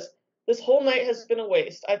 she says, "This whole night has been a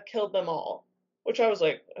waste. I've killed them all." Which I was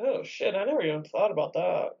like, oh shit, I never even thought about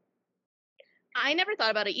that. I never thought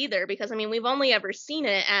about it either because I mean we've only ever seen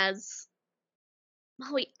it as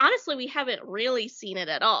well, we haven't really seen it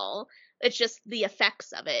at all. It's just the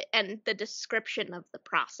effects of it and the description of the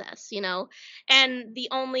process, you know? And the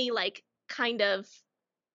only like kind of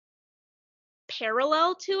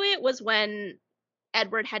parallel to it was when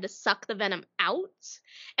Edward had to suck the venom out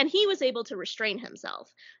and he was able to restrain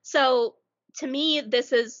himself. So to me,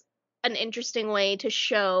 this is an interesting way to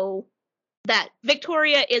show that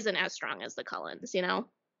Victoria isn't as strong as the Cullens, you know?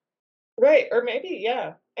 Right, or maybe,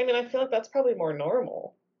 yeah. I mean, I feel like that's probably more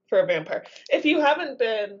normal for a vampire. If you haven't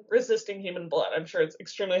been resisting human blood, I'm sure it's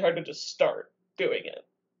extremely hard to just start doing it.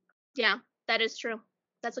 Yeah, that is true.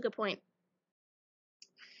 That's a good point.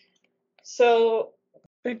 So,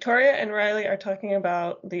 Victoria and Riley are talking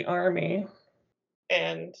about the army,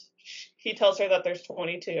 and he tells her that there's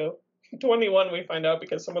 22. 21 we find out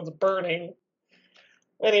because someone's burning.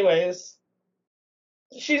 Anyways,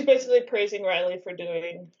 she's basically praising Riley for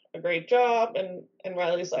doing a great job, and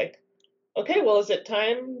Riley's like, okay, well, is it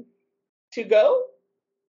time to go?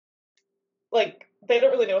 Like, they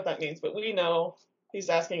don't really know what that means, but we know he's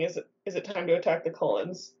asking, is it time to attack the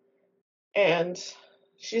Cullens? And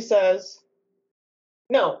she says,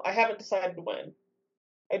 no, I haven't decided when.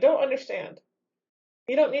 I don't understand.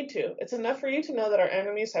 You don't need to. It's enough for you to know that our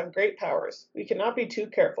enemies have great powers. We cannot be too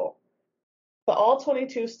careful. But all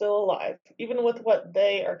 22 still alive, even with what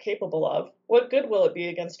they are capable of, what good will it be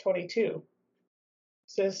against 22?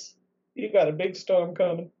 Sis, you got a big storm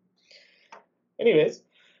coming. Anyways,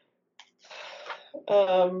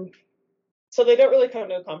 so they don't really come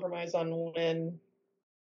to a compromise on when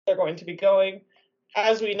they're going to be going.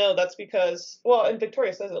 As we know, that's because, well, and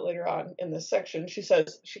Victoria says it later on in this section, she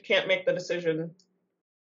says she can't make the decision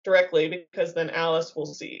directly because then Alice will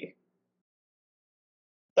see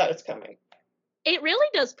that it's coming. It really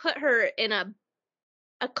does put her in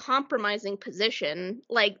a compromising position.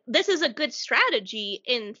 Like this is a good strategy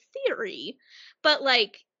in theory, but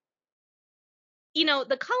like you know,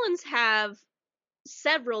 the Cullens have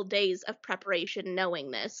several days of preparation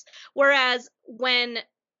knowing this. Whereas when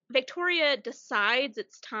Victoria decides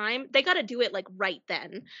it's time, they got to do it like right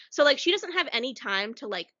then. So like she doesn't have any time to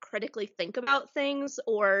like critically think about things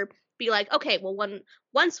or be like, okay, well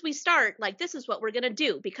once we start, like this is what we're going to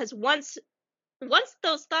do because once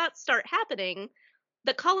those thoughts start happening,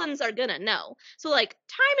 the Cullens are going to know. So like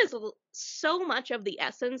time is so much of the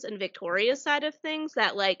essence in Victoria's side of things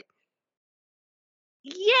that like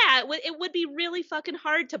yeah, it would be really fucking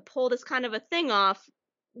hard to pull this kind of a thing off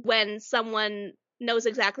when someone knows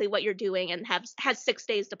exactly what you're doing and has 6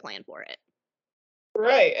 days to plan for it.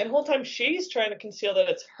 Right, and the whole time she's trying to conceal that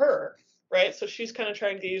it's her, right? So she's kind of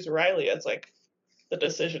trying to use Riley as like the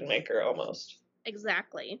decision maker almost.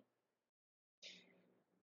 Exactly.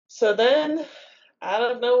 So then,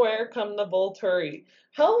 out of nowhere come the Volturi.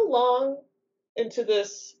 How long into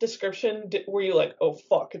this description were you like, oh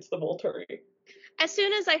fuck, it's the Volturi? As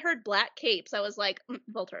soon as I heard black capes, I was like,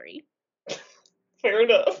 Volturi. Fair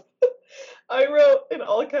enough. I wrote in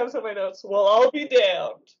all caps on my notes, well, I'll be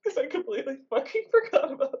damned, because I completely fucking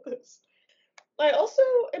forgot about this. I also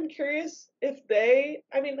am curious if they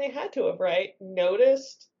had to have, right,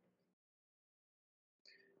 noticed.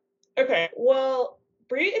 Okay, well,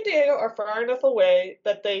 Bree and Diego are far enough away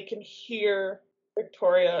that they can hear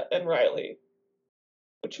Victoria and Riley,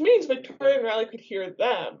 which means Victoria and Riley could hear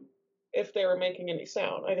them if they were making any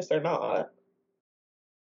sound. I guess they're not.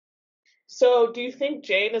 So, do you think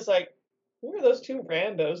Jane is like, who are those two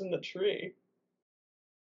randos in the tree?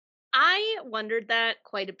 I wondered that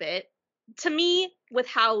quite a bit. To me, with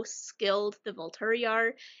how skilled the Volturi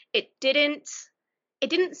are, it didn't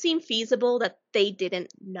seem feasible that they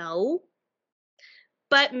didn't know.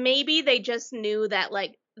 But maybe they just knew that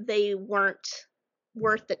like they weren't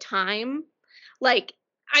worth the time. Like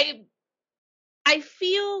I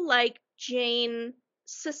feel like Jane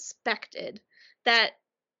suspected that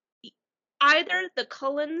either the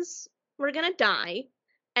Cullens were going to die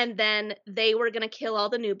and then they were going to kill all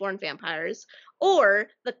the newborn vampires, or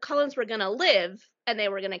the Cullens were going to live and they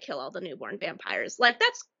were going to kill all the newborn vampires. Like,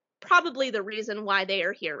 that's probably the reason why they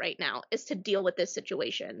are here right now, is to deal with this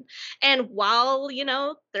situation. And while, you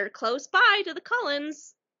know, they're close by to the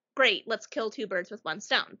Cullens, great, let's kill two birds with one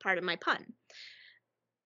stone. Pardon my pun.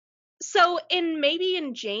 So maybe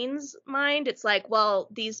in Jane's mind, it's like, well,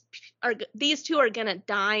 these two are gonna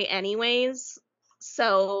die anyways,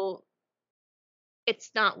 so it's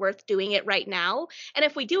not worth doing it right now. And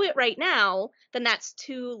if we do it right now, then that's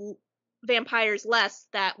 2 vampires less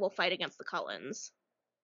that will fight against the Cullens.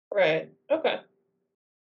 Right. Okay.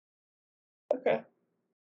 Okay.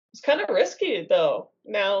 It's kind of risky though.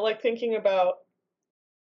 Now, like thinking about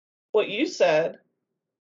what you said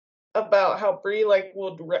about how Bree like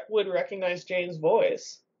would recognize Jane's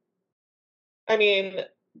voice. I mean,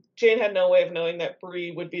 Jane had no way of knowing that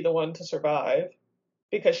Bree would be the one to survive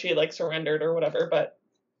because she like surrendered or whatever, but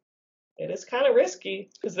it is kind of risky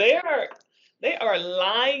because they are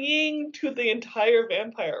lying to the entire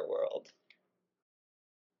vampire world.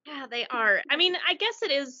 Yeah, they are. I mean, I guess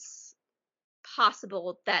it is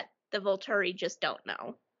possible that the Volturi just don't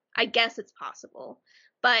know. I guess it's possible.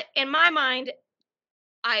 But in my mind,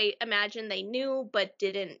 I imagine they knew but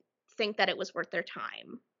didn't think that it was worth their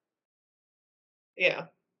time. Yeah.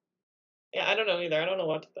 Yeah, I don't know either. I don't know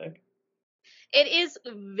what to think. It is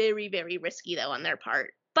very, very risky though on their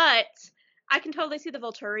part. But I can totally see the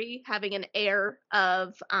Volturi having an air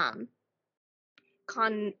of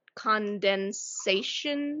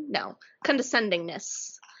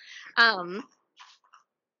condescendingness.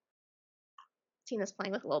 Tina's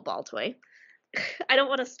playing with a little ball toy. I don't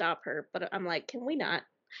want to stop her, but I'm like, can we not?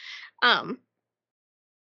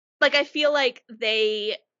 Like I feel like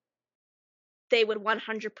they would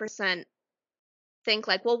 100% think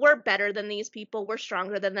like, well, we're better than these people, we're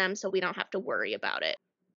stronger than them, so we don't have to worry about it.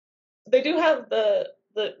 They do have that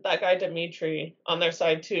guy Dimitri on their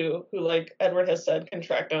side too, who like Edward has said can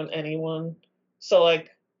track down anyone. So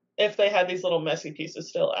like if they had these little messy pieces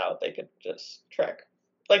still out, they could just track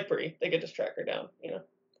like Bree, they could just track her down, you know.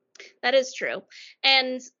 That is true.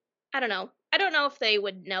 And I don't know. I don't know if they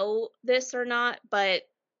would know this or not, but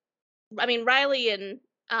I mean Riley and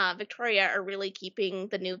Victoria are really keeping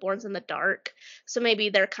the newborns in the dark. So maybe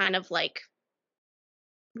they're kind of like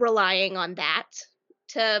relying on that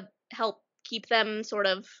to help keep them sort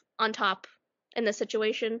of on top in this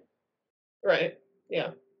situation. Right.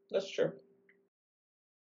 Yeah, that's true.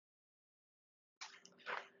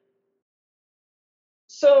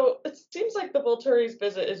 So it seems like the Volturi's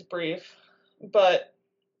visit is brief, but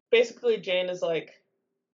basically Jane is like,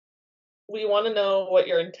 we want to know what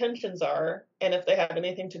your intentions are and if they have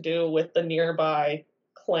anything to do with the nearby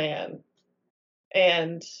clan.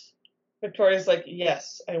 And Victoria's like,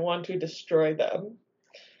 yes, I want to destroy them.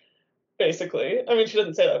 Basically. I mean, she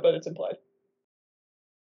doesn't say that, but it's implied.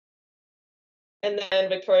 And then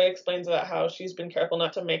Victoria explains about how she's been careful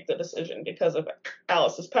not to make the decision because of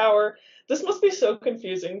Alice's power. This must be so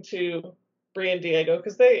confusing to Bree and Diego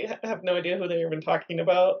because they have no idea who they're even talking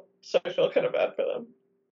about. So I feel kind of bad for them.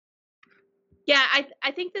 Yeah,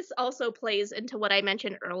 I think this also plays into what I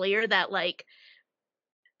mentioned earlier that like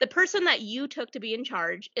the person that you took to be in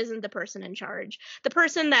charge isn't the person in charge. The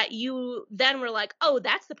person that you then were like, "Oh,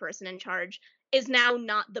 that's the person in charge," is now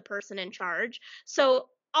not the person in charge. So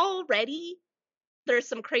already there's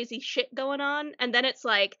some crazy shit going on, and then it's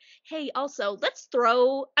like, "Hey, also, let's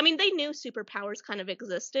throw." I mean, they knew superpowers kind of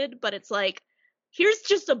existed, but it's like, here's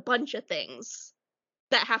just a bunch of things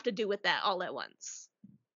that have to do with that all at once.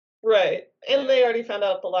 Right. And they already found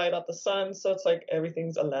out the lie about the sun, so it's like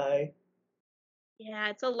everything's a lie.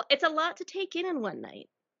 Yeah, it's a lot to take in one night.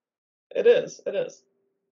 It is. It is.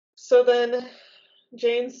 So then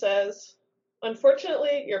Jane says,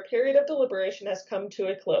 unfortunately, your period of deliberation has come to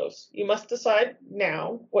a close. You must decide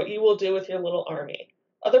now what you will do with your little army.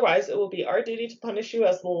 Otherwise, it will be our duty to punish you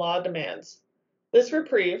as the law demands. This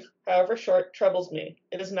reprieve, however short, troubles me.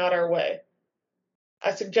 It is not our way.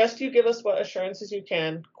 I suggest you give us what assurances you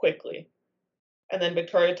can, quickly. And then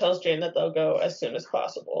Victoria tells Jane that they'll go as soon as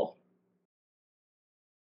possible.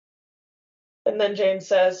 And then Jane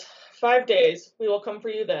says, 5 days, we will come for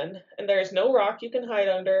you then, and there is no rock you can hide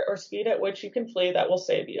under or speed at which you can flee that will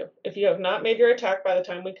save you. If you have not made your attack by the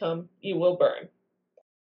time we come, you will burn.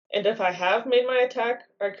 And if I have made my attack,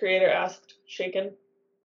 our creator asked, shaken.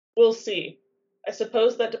 We'll see. I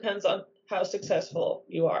suppose that depends on how successful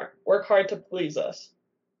you are. Work hard to please us.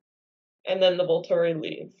 And then the Volturi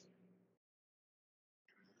leave.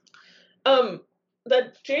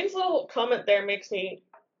 That Jane's little comment there makes me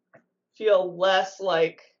feel less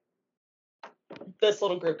like this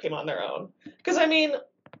little group came on their own. Because, I mean,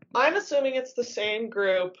 I'm assuming it's the same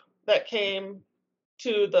group that came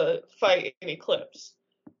to the fight in Eclipse,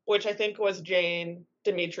 which I think was Jane,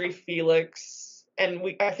 Dimitri, Felix, and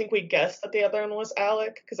I think we guessed that the other one was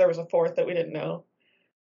Alec, because there was a fourth that we didn't know.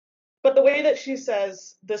 But the way that she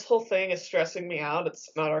says, this whole thing is stressing me out,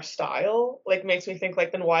 it's not our style, like, makes me think,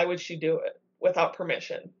 like, then why would she do it without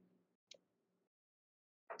permission?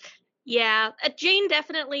 Yeah, Jane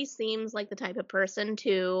definitely seems like the type of person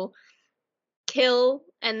to kill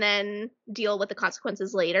and then deal with the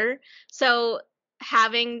consequences later. So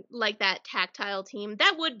having like that tactile team,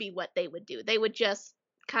 that would be what they would do. They would just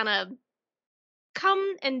kind of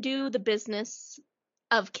come and do the business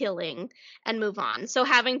of killing and move on. So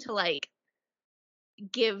having to like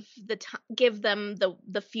give them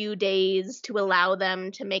the few days to allow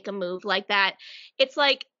them to make a move like that, it's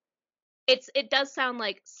like it does sound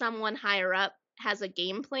like someone higher up has a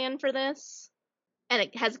game plan for this and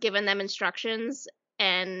it has given them instructions,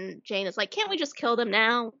 and Jane is like, can't we just kill them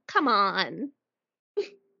now? Come on.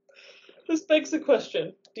 This begs the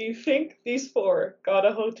question, do you think these four got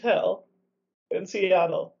a hotel in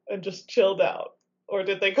Seattle and just chilled out? Or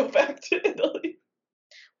did they go back to Italy?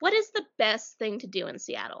 What is the best thing to do in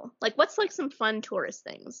Seattle? Like, what's like some fun tourist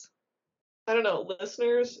things? I don't know.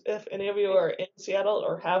 Listeners, if any of you are in Seattle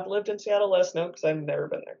or have lived in Seattle, let us know because I've never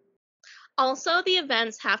been there. Also, the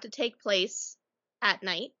events have to take place at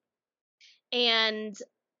night, and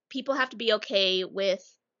people have to be okay with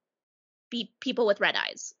people with red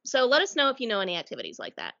eyes. So let us know if you know any activities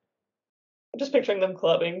like that. I'm just picturing them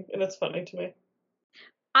clubbing, and it's funny to me.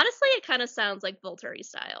 Honestly, it kind of sounds like Volturi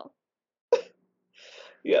style.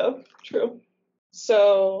 Yeah, true.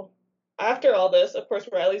 So after all this, of course,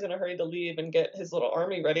 Riley's in a hurry to leave and get his little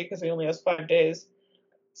army ready because he only has 5 days.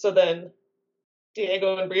 So then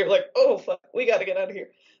Diego and Brie are like, oh, fuck, we got to get out of here.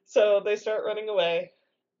 So they start running away.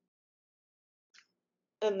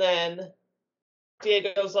 And then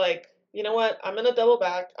Diego's like, you know what? I'm going to double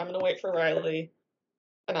back. I'm going to wait for Riley.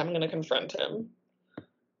 And I'm going to confront him.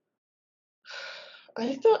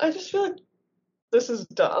 I just feel like this is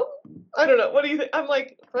dumb. I don't know. What do you think? I'm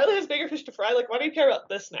like, Riley has bigger fish to fry. Like, why do you care about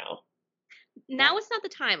this now? Now is not the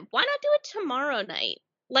time. Why not do it tomorrow night?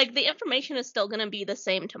 Like, the information is still going to be the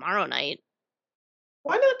same tomorrow night.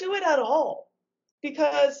 Why not do it at all?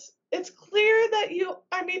 Because it's clear that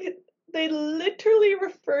they literally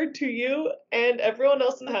referred to you and everyone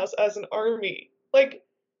else in the house as an army. Like,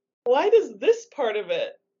 why does this part of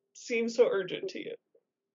it seem so urgent to you?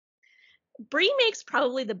 Brie makes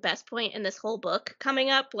probably the best point in this whole book coming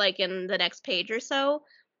up, like in the next page or so.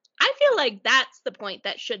 I feel like that's the point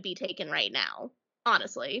that should be taken right now,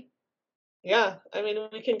 honestly. Yeah, I mean,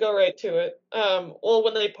 we can go right to it. Well,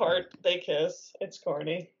 when they part, they kiss. It's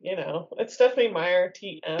corny, you know. It's Stephenie Meyer,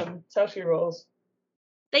 TM. It's how she rolls.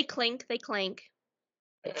 They clink, they clank.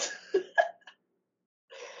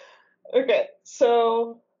 Okay,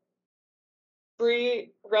 so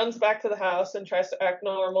Brie runs back to the house and tries to act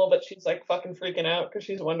normal, but she's like fucking freaking out because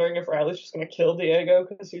she's wondering if Riley's just gonna kill Diego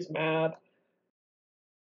because he's mad.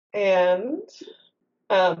 And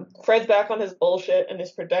Fred's back on his bullshit and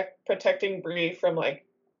is protecting Brie from like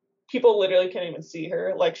people literally can't even see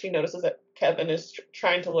her. Like she notices that Kevin is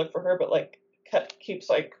trying to look for her, but like keeps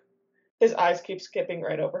like his eyes keep skipping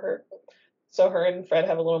right over her. So her and Fred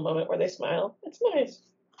have a little moment where they smile. It's nice.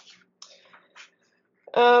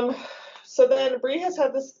 So then Brie has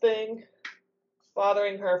had this thing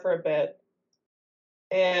bothering her for a bit,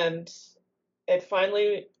 and it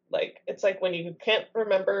finally it's like when you can't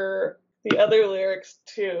remember the other lyrics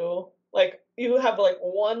to like you have like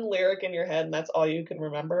one lyric in your head and that's all you can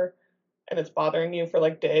remember, and it's bothering you for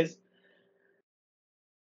like days.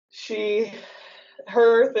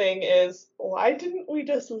 Her thing is, why didn't we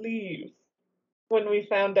just leave when we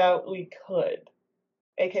found out we could?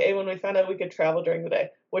 AKA when we found out we could travel during the day,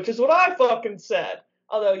 which is what I fucking said.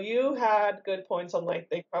 Although you had good points on like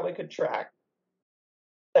they probably could track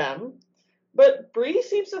them. But Bree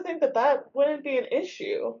seems to think that that wouldn't be an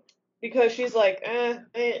issue because she's like,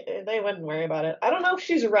 they wouldn't worry about it. I don't know if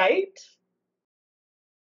she's right.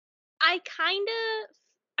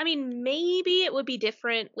 I mean, maybe it would be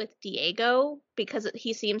different with Diego because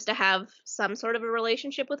he seems to have some sort of a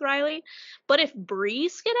relationship with Riley. But if Bree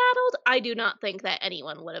skedaddled, I do not think that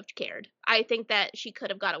anyone would have cared. I think that she could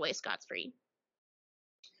have got away scot-free.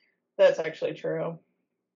 That's actually true.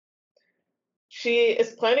 She is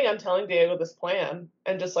planning on telling Diego this plan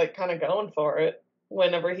and just like kind of going for it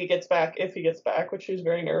whenever he gets back, if he gets back, which she's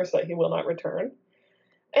very nervous that he will not return.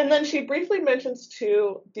 And then she briefly mentions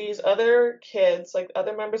to these other kids, like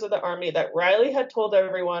other members of the army, that Riley had told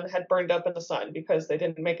everyone had burned up in the sun because they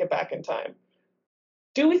didn't make it back in time.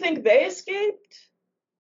 Do we think they escaped?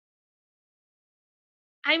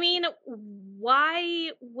 I mean,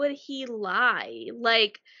 why would he lie?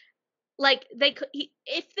 Like they could,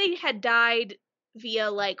 if they had died via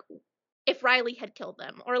like if Riley had killed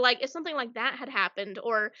them, or like if something like that had happened,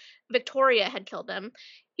 or Victoria had killed them,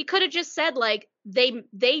 he could have just said like they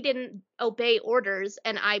didn't obey orders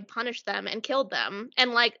and I punished them and killed them,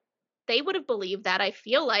 and like they would have believed that, I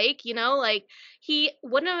feel like, like he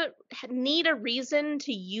wouldn't need a reason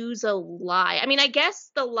to use a lie. I mean, I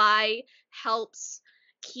guess the lie helps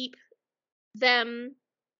keep them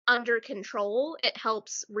under control. It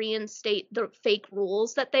helps reinstate the fake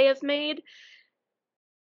rules that they have made.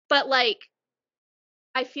 But like,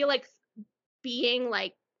 I feel like being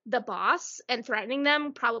like the boss and threatening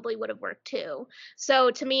them probably would have worked too. So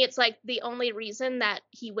to me, it's like the only reason that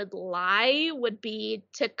he would lie would be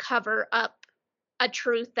to cover up a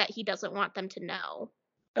truth that he doesn't want them to know.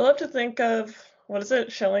 I love to think of, what is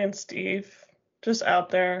it, Shelly and Steve just out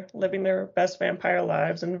there living their best vampire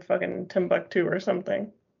lives in fucking Timbuktu or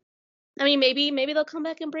something. I mean, maybe they'll come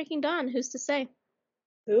back in Breaking Dawn. Who's to say?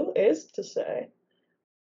 Who is to say?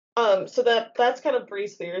 So that's kind of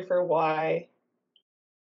Bree's theory for why.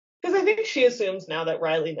 Because I think she assumes now that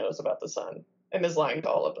Riley knows about the sun and is lying to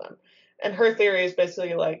all of them. And her theory is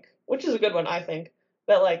basically like, which is a good one, I think,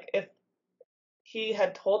 that like if he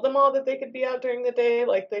had told them all that they could be out during the day,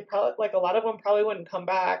 like they probably, like a lot of them probably wouldn't come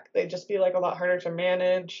back. They'd just be like a lot harder to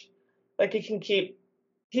manage. Like he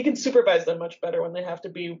can supervise them much better when they have to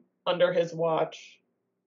be under his watch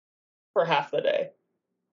for half the day.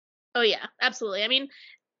 Oh yeah, absolutely. I mean,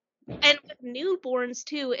 and with newborns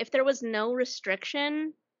too, if there was no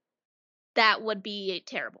restriction, that would be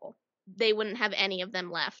terrible. They wouldn't have any of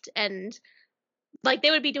them left, and like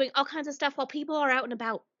they would be doing all kinds of stuff while people are out and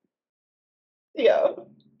about. Yeah,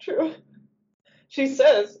 true. She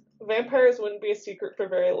says vampires wouldn't be a secret for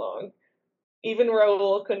very long. Even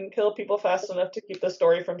Raoul couldn't kill people fast enough to keep the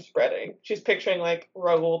story from spreading. She's picturing like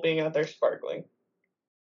Raoul being out there sparkling.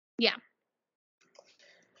 Yeah.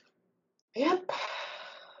 Yep.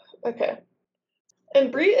 Okay.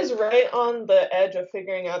 And Bree is right on the edge of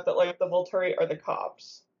figuring out that like the Volturi are the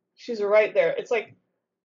cops. She's right there. It's like,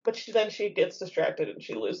 but she gets distracted and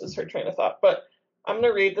she loses her train of thought. But I'm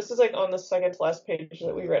gonna read. This is like on the second to last page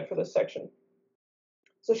that we read for this section.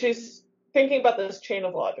 So she's thinking about this chain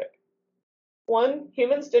of logic. 1,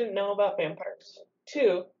 humans didn't know about vampires.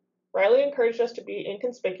 2, Riley encouraged us to be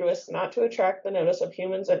inconspicuous, not to attract the notice of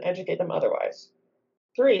humans and educate them otherwise.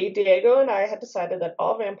 3, Diego and I had decided that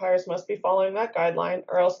all vampires must be following that guideline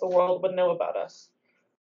or else the world would know about us.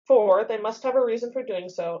 4, they must have a reason for doing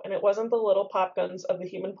so, and it wasn't the little pop guns of the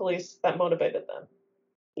human police that motivated them.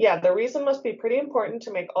 Yeah, the reason must be pretty important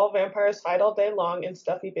to make all vampires hide all day long in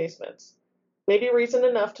stuffy basements. Maybe reason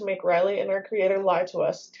enough to make Riley and our creator lie to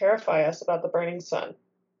us, terrify us about the burning sun.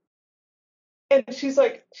 And she's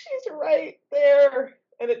like, she's right there.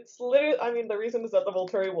 And it's literally, I mean, the reason is that the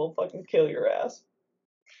Volturi will fucking kill your ass.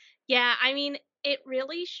 Yeah, I mean, it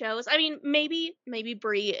really shows. I mean, maybe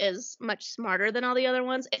Bree is much smarter than all the other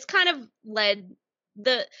ones. It's kind of led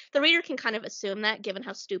the reader can kind of assume that given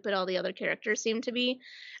how stupid all the other characters seem to be.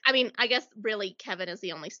 I mean, I guess really Kevin is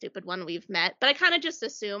the only stupid one we've met, but I kind of just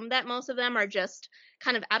assume that most of them are just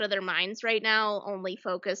kind of out of their minds right now, only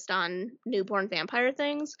focused on newborn vampire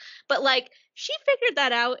things. But like she figured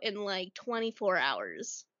that out in like 24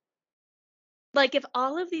 hours. Like if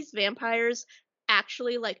all of these vampires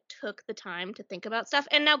actually like took the time to think about stuff.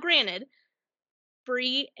 And now granted,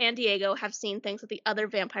 Bree and Diego have seen things that the other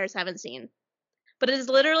vampires haven't seen. But it has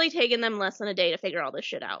literally taken them less than a day to figure all this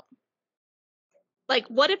shit out. Like,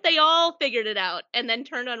 what if they all figured it out and then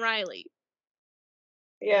turned on Riley?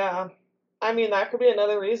 Yeah. I mean, that could be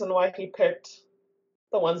another reason why he picked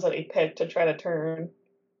the ones that he picked to try to turn,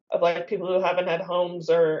 of like people who haven't had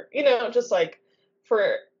homes, or, just like,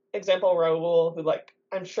 for example, Raoul, who like,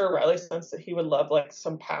 I'm sure Riley sensed that he would love like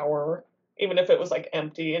some power, even if it was like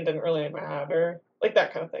empty and didn't really matter. Like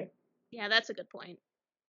that kind of thing. Yeah, that's a good point.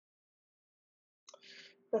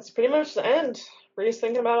 That's pretty much the end. Bree's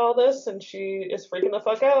thinking about all this and she is freaking the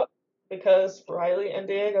fuck out because Riley and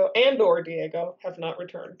Diego have not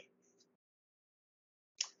returned.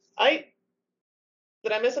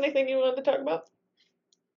 Did I miss anything you wanted to talk about?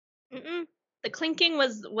 The clinking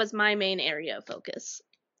was my main area of focus.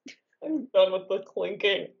 I'm done with the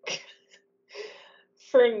clinking.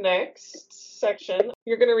 For next section,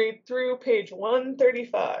 you're going to read through page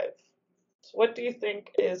 135. So what do you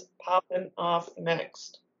think is popping off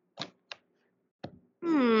next?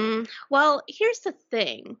 Well, here's the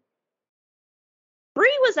thing.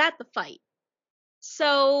 Bree was at the fight.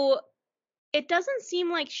 So it doesn't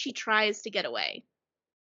seem like she tries to get away.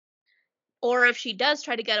 Or if she does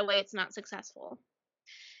try to get away, it's not successful.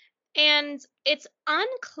 And it's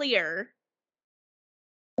unclear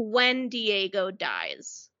when Diego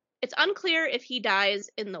dies. It's unclear if he dies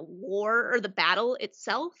in the war or the battle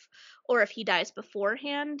itself, or if he dies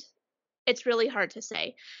beforehand. It's really hard to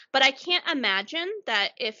say. But I can't imagine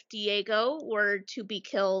that if Diego were to be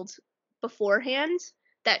killed beforehand,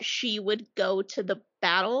 that she would go to the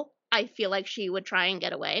battle, I feel like she would try and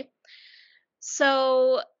get away.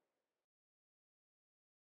 So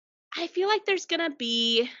I feel like there's gonna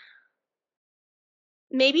be,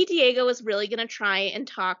 maybe Diego is really gonna try and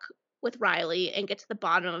talk with Riley and get to the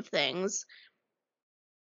bottom of things.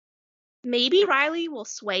 Maybe Riley will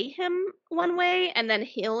sway him one way, and then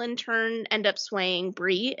he'll in turn end up swaying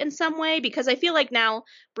Bree in some way, because I feel like now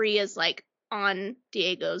Bree is like on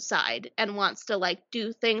Diego's side and wants to like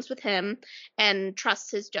do things with him and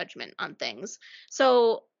trusts his judgment on things.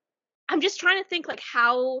 So I'm just trying to think like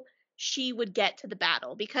how she would get to the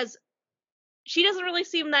battle, because she doesn't really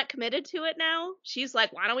seem that committed to it now. She's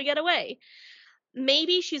like, why don't we get away?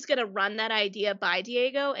 Maybe she's going to run that idea by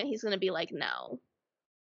Diego and he's going to be like, no.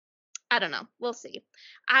 I don't know. We'll see.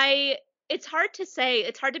 It's hard to say.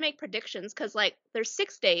 It's hard to make predictions because like there's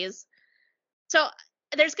 6 days. So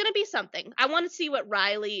there's going to be something. I want to see what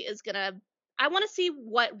Riley is going to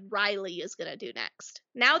do next.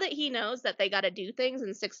 Now that he knows that they got to do things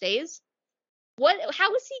in 6 days,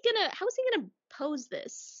 how is he going to pose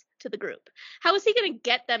this to the group? How is he going to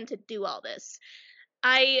get them to do all this?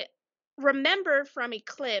 I remember from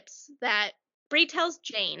Eclipse that Bree tells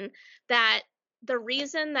Jane that the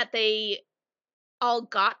reason that they all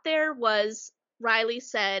got there was Riley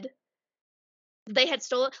said they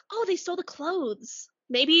stole the clothes.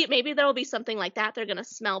 Maybe there'll be something like that. They're going to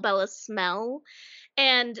smell Bella's smell.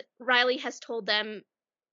 And Riley has told them,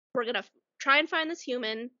 we're going to try and find this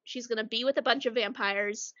human. She's going to be with a bunch of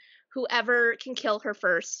vampires. Whoever can kill her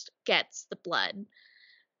first gets the blood.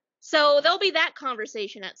 So there'll be that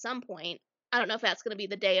conversation at some point. I don't know if that's going to be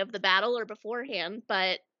the day of the battle or beforehand,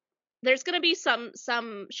 but there's going to be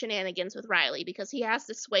some shenanigans with Riley because he has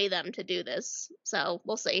to sway them to do this. So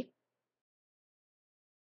we'll see.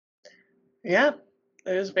 Yeah,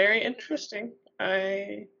 it is very interesting.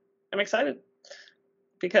 I am excited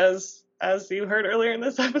because, as you heard earlier in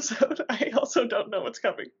this episode, I also don't know what's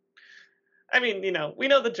coming. I mean, we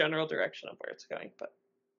know the general direction of where it's going, but...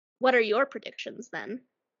 What are your predictions then?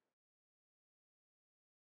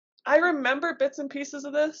 I remember bits and pieces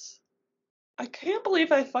of this. I can't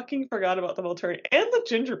believe I fucking forgot about the Volturi and the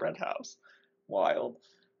gingerbread house. Wild.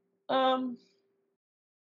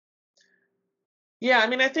 Yeah, I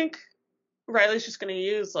mean, I think Riley's just going to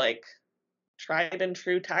use, like, tried and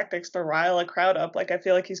true tactics to rile a crowd up. Like, I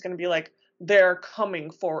feel like he's going to be like, they're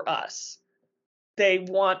coming for us. They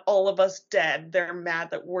want all of us dead. They're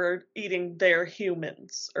mad that we're eating their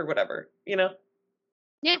humans, or whatever, Yeah.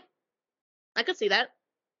 I could see that.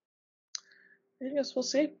 I guess we'll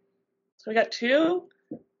see. So we got 2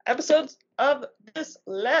 episodes of this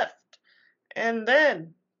left. And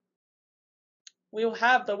then we will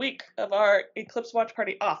have the week of our Eclipse watch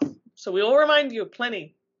party off. So we will remind you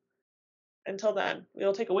plenty. Until then, we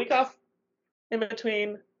will take a week off in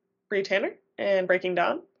between Bree Tanner and Breaking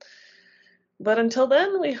Dawn. But until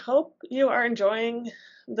then, we hope you are enjoying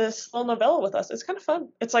this little novella with us. It's kind of fun.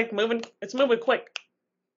 It's like moving quick.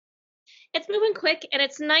 It's moving quick, and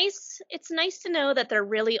it's nice to know that there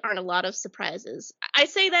really aren't a lot of surprises. I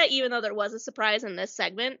say that even though there was a surprise in this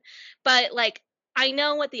segment, but like I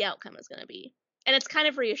know what the outcome is going to be, and it's kind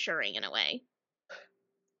of reassuring in a way.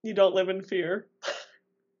 You don't live in fear.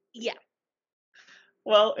 Yeah.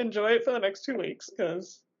 Well, enjoy it for the next 2 weeks,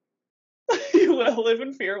 because you will live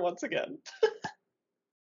in fear once again.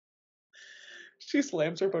 She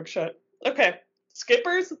slams her book shut. Okay,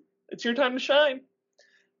 skippers, it's your time to shine.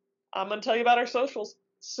 I'm going to tell you about our socials.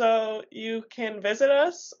 So you can visit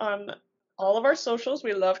us on all of our socials.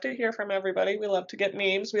 We love to hear from everybody. We love to get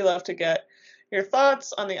memes. We love to get your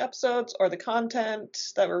thoughts on the episodes or the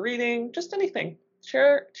content that we're reading, just anything.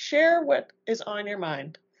 Share what is on your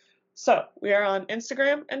mind. So we are on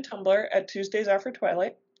Instagram and Tumblr at Tuesdays After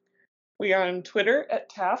Twilight. We are on Twitter at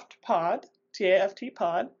TaftPod, T-A-F-T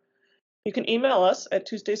pod. You can email us at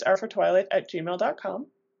tuesdaysaftertwilight@gmail.com.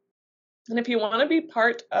 And if you want to be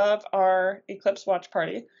part of our Eclipse watch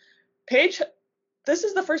party, Paige, this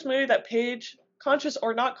is the first movie that Paige, conscious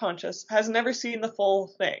or not conscious, has never seen the full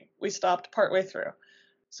thing. We stopped partway through.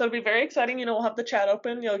 So it'll be very exciting. We'll have the chat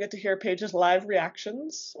open. You'll get to hear Paige's live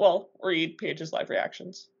reactions. Well, read Paige's live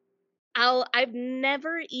reactions. I've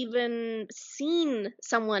never even seen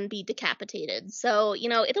someone be decapitated. So,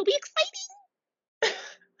 it'll be exciting.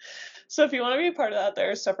 So if you want to be a part of that,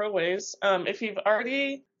 there are several ways. If you've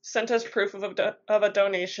already sent us proof of a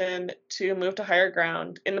donation to Move to Higher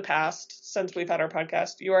Ground in the past, since we've had our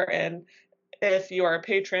podcast, you are in. If you are a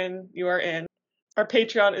patron, you are in. Our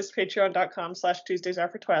Patreon is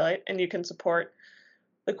patreon.com/TuesdaysAfterTwilight, and you can support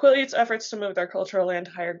the Quileate's efforts to move their cultural land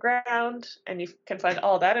to higher ground, and you can find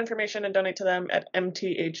all that information and donate to them at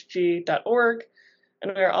mthg.org.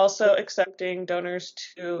 And we are also accepting donors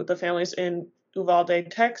to the families in Uvalde,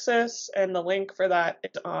 Texas, and the link for that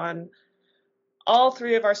is on all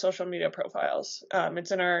 3 of our social media profiles.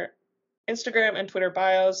 It's in our Instagram and Twitter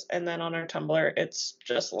bios, and then on our Tumblr, it's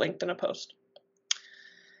just linked in a post.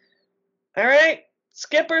 All right,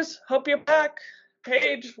 skippers, hope you're back.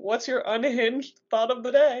 Paige, what's your unhinged thought of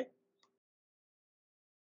the day?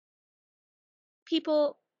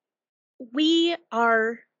 People, we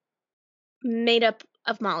are made up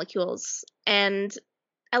of molecules and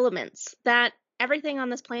elements that everything on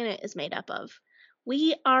this planet is made up of.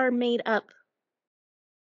 We are made up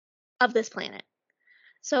of this planet.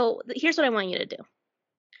 So here's what I want you to do.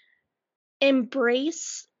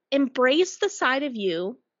 Embrace the side of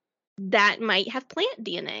you that might have plant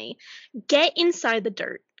DNA. Get inside the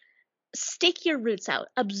dirt. Stick your roots out.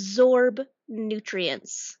 Absorb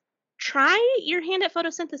nutrients. Try your hand at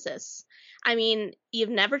photosynthesis. I mean, you've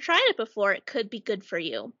never tried it before. It could be good for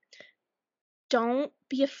you. Don't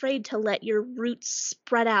be afraid to let your roots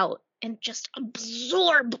spread out and just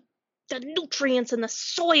absorb the nutrients in the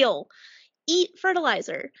soil. Eat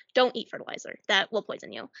fertilizer. Don't eat fertilizer. That will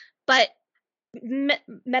poison you. But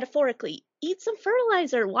metaphorically, eat some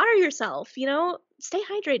fertilizer. Water yourself. Stay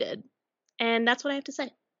hydrated. And that's what I have to say.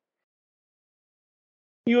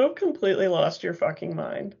 You have completely lost your fucking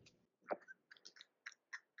mind.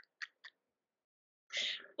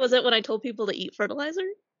 Was it when I told people to eat fertilizer?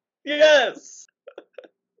 Yes.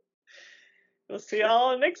 We'll see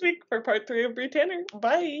y'all next week for part 3 of Brie Tanner.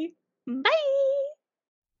 Bye. Bye.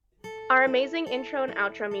 Our amazing intro and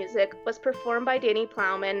outro music was performed by Danny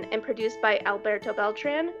Plowman and produced by Alberto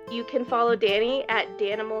Beltran. You can follow Danny at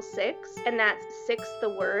Danimal6, and that's 6 the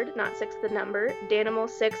word, not 6 the number,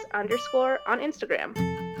 Danimal6_ on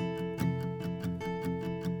Instagram.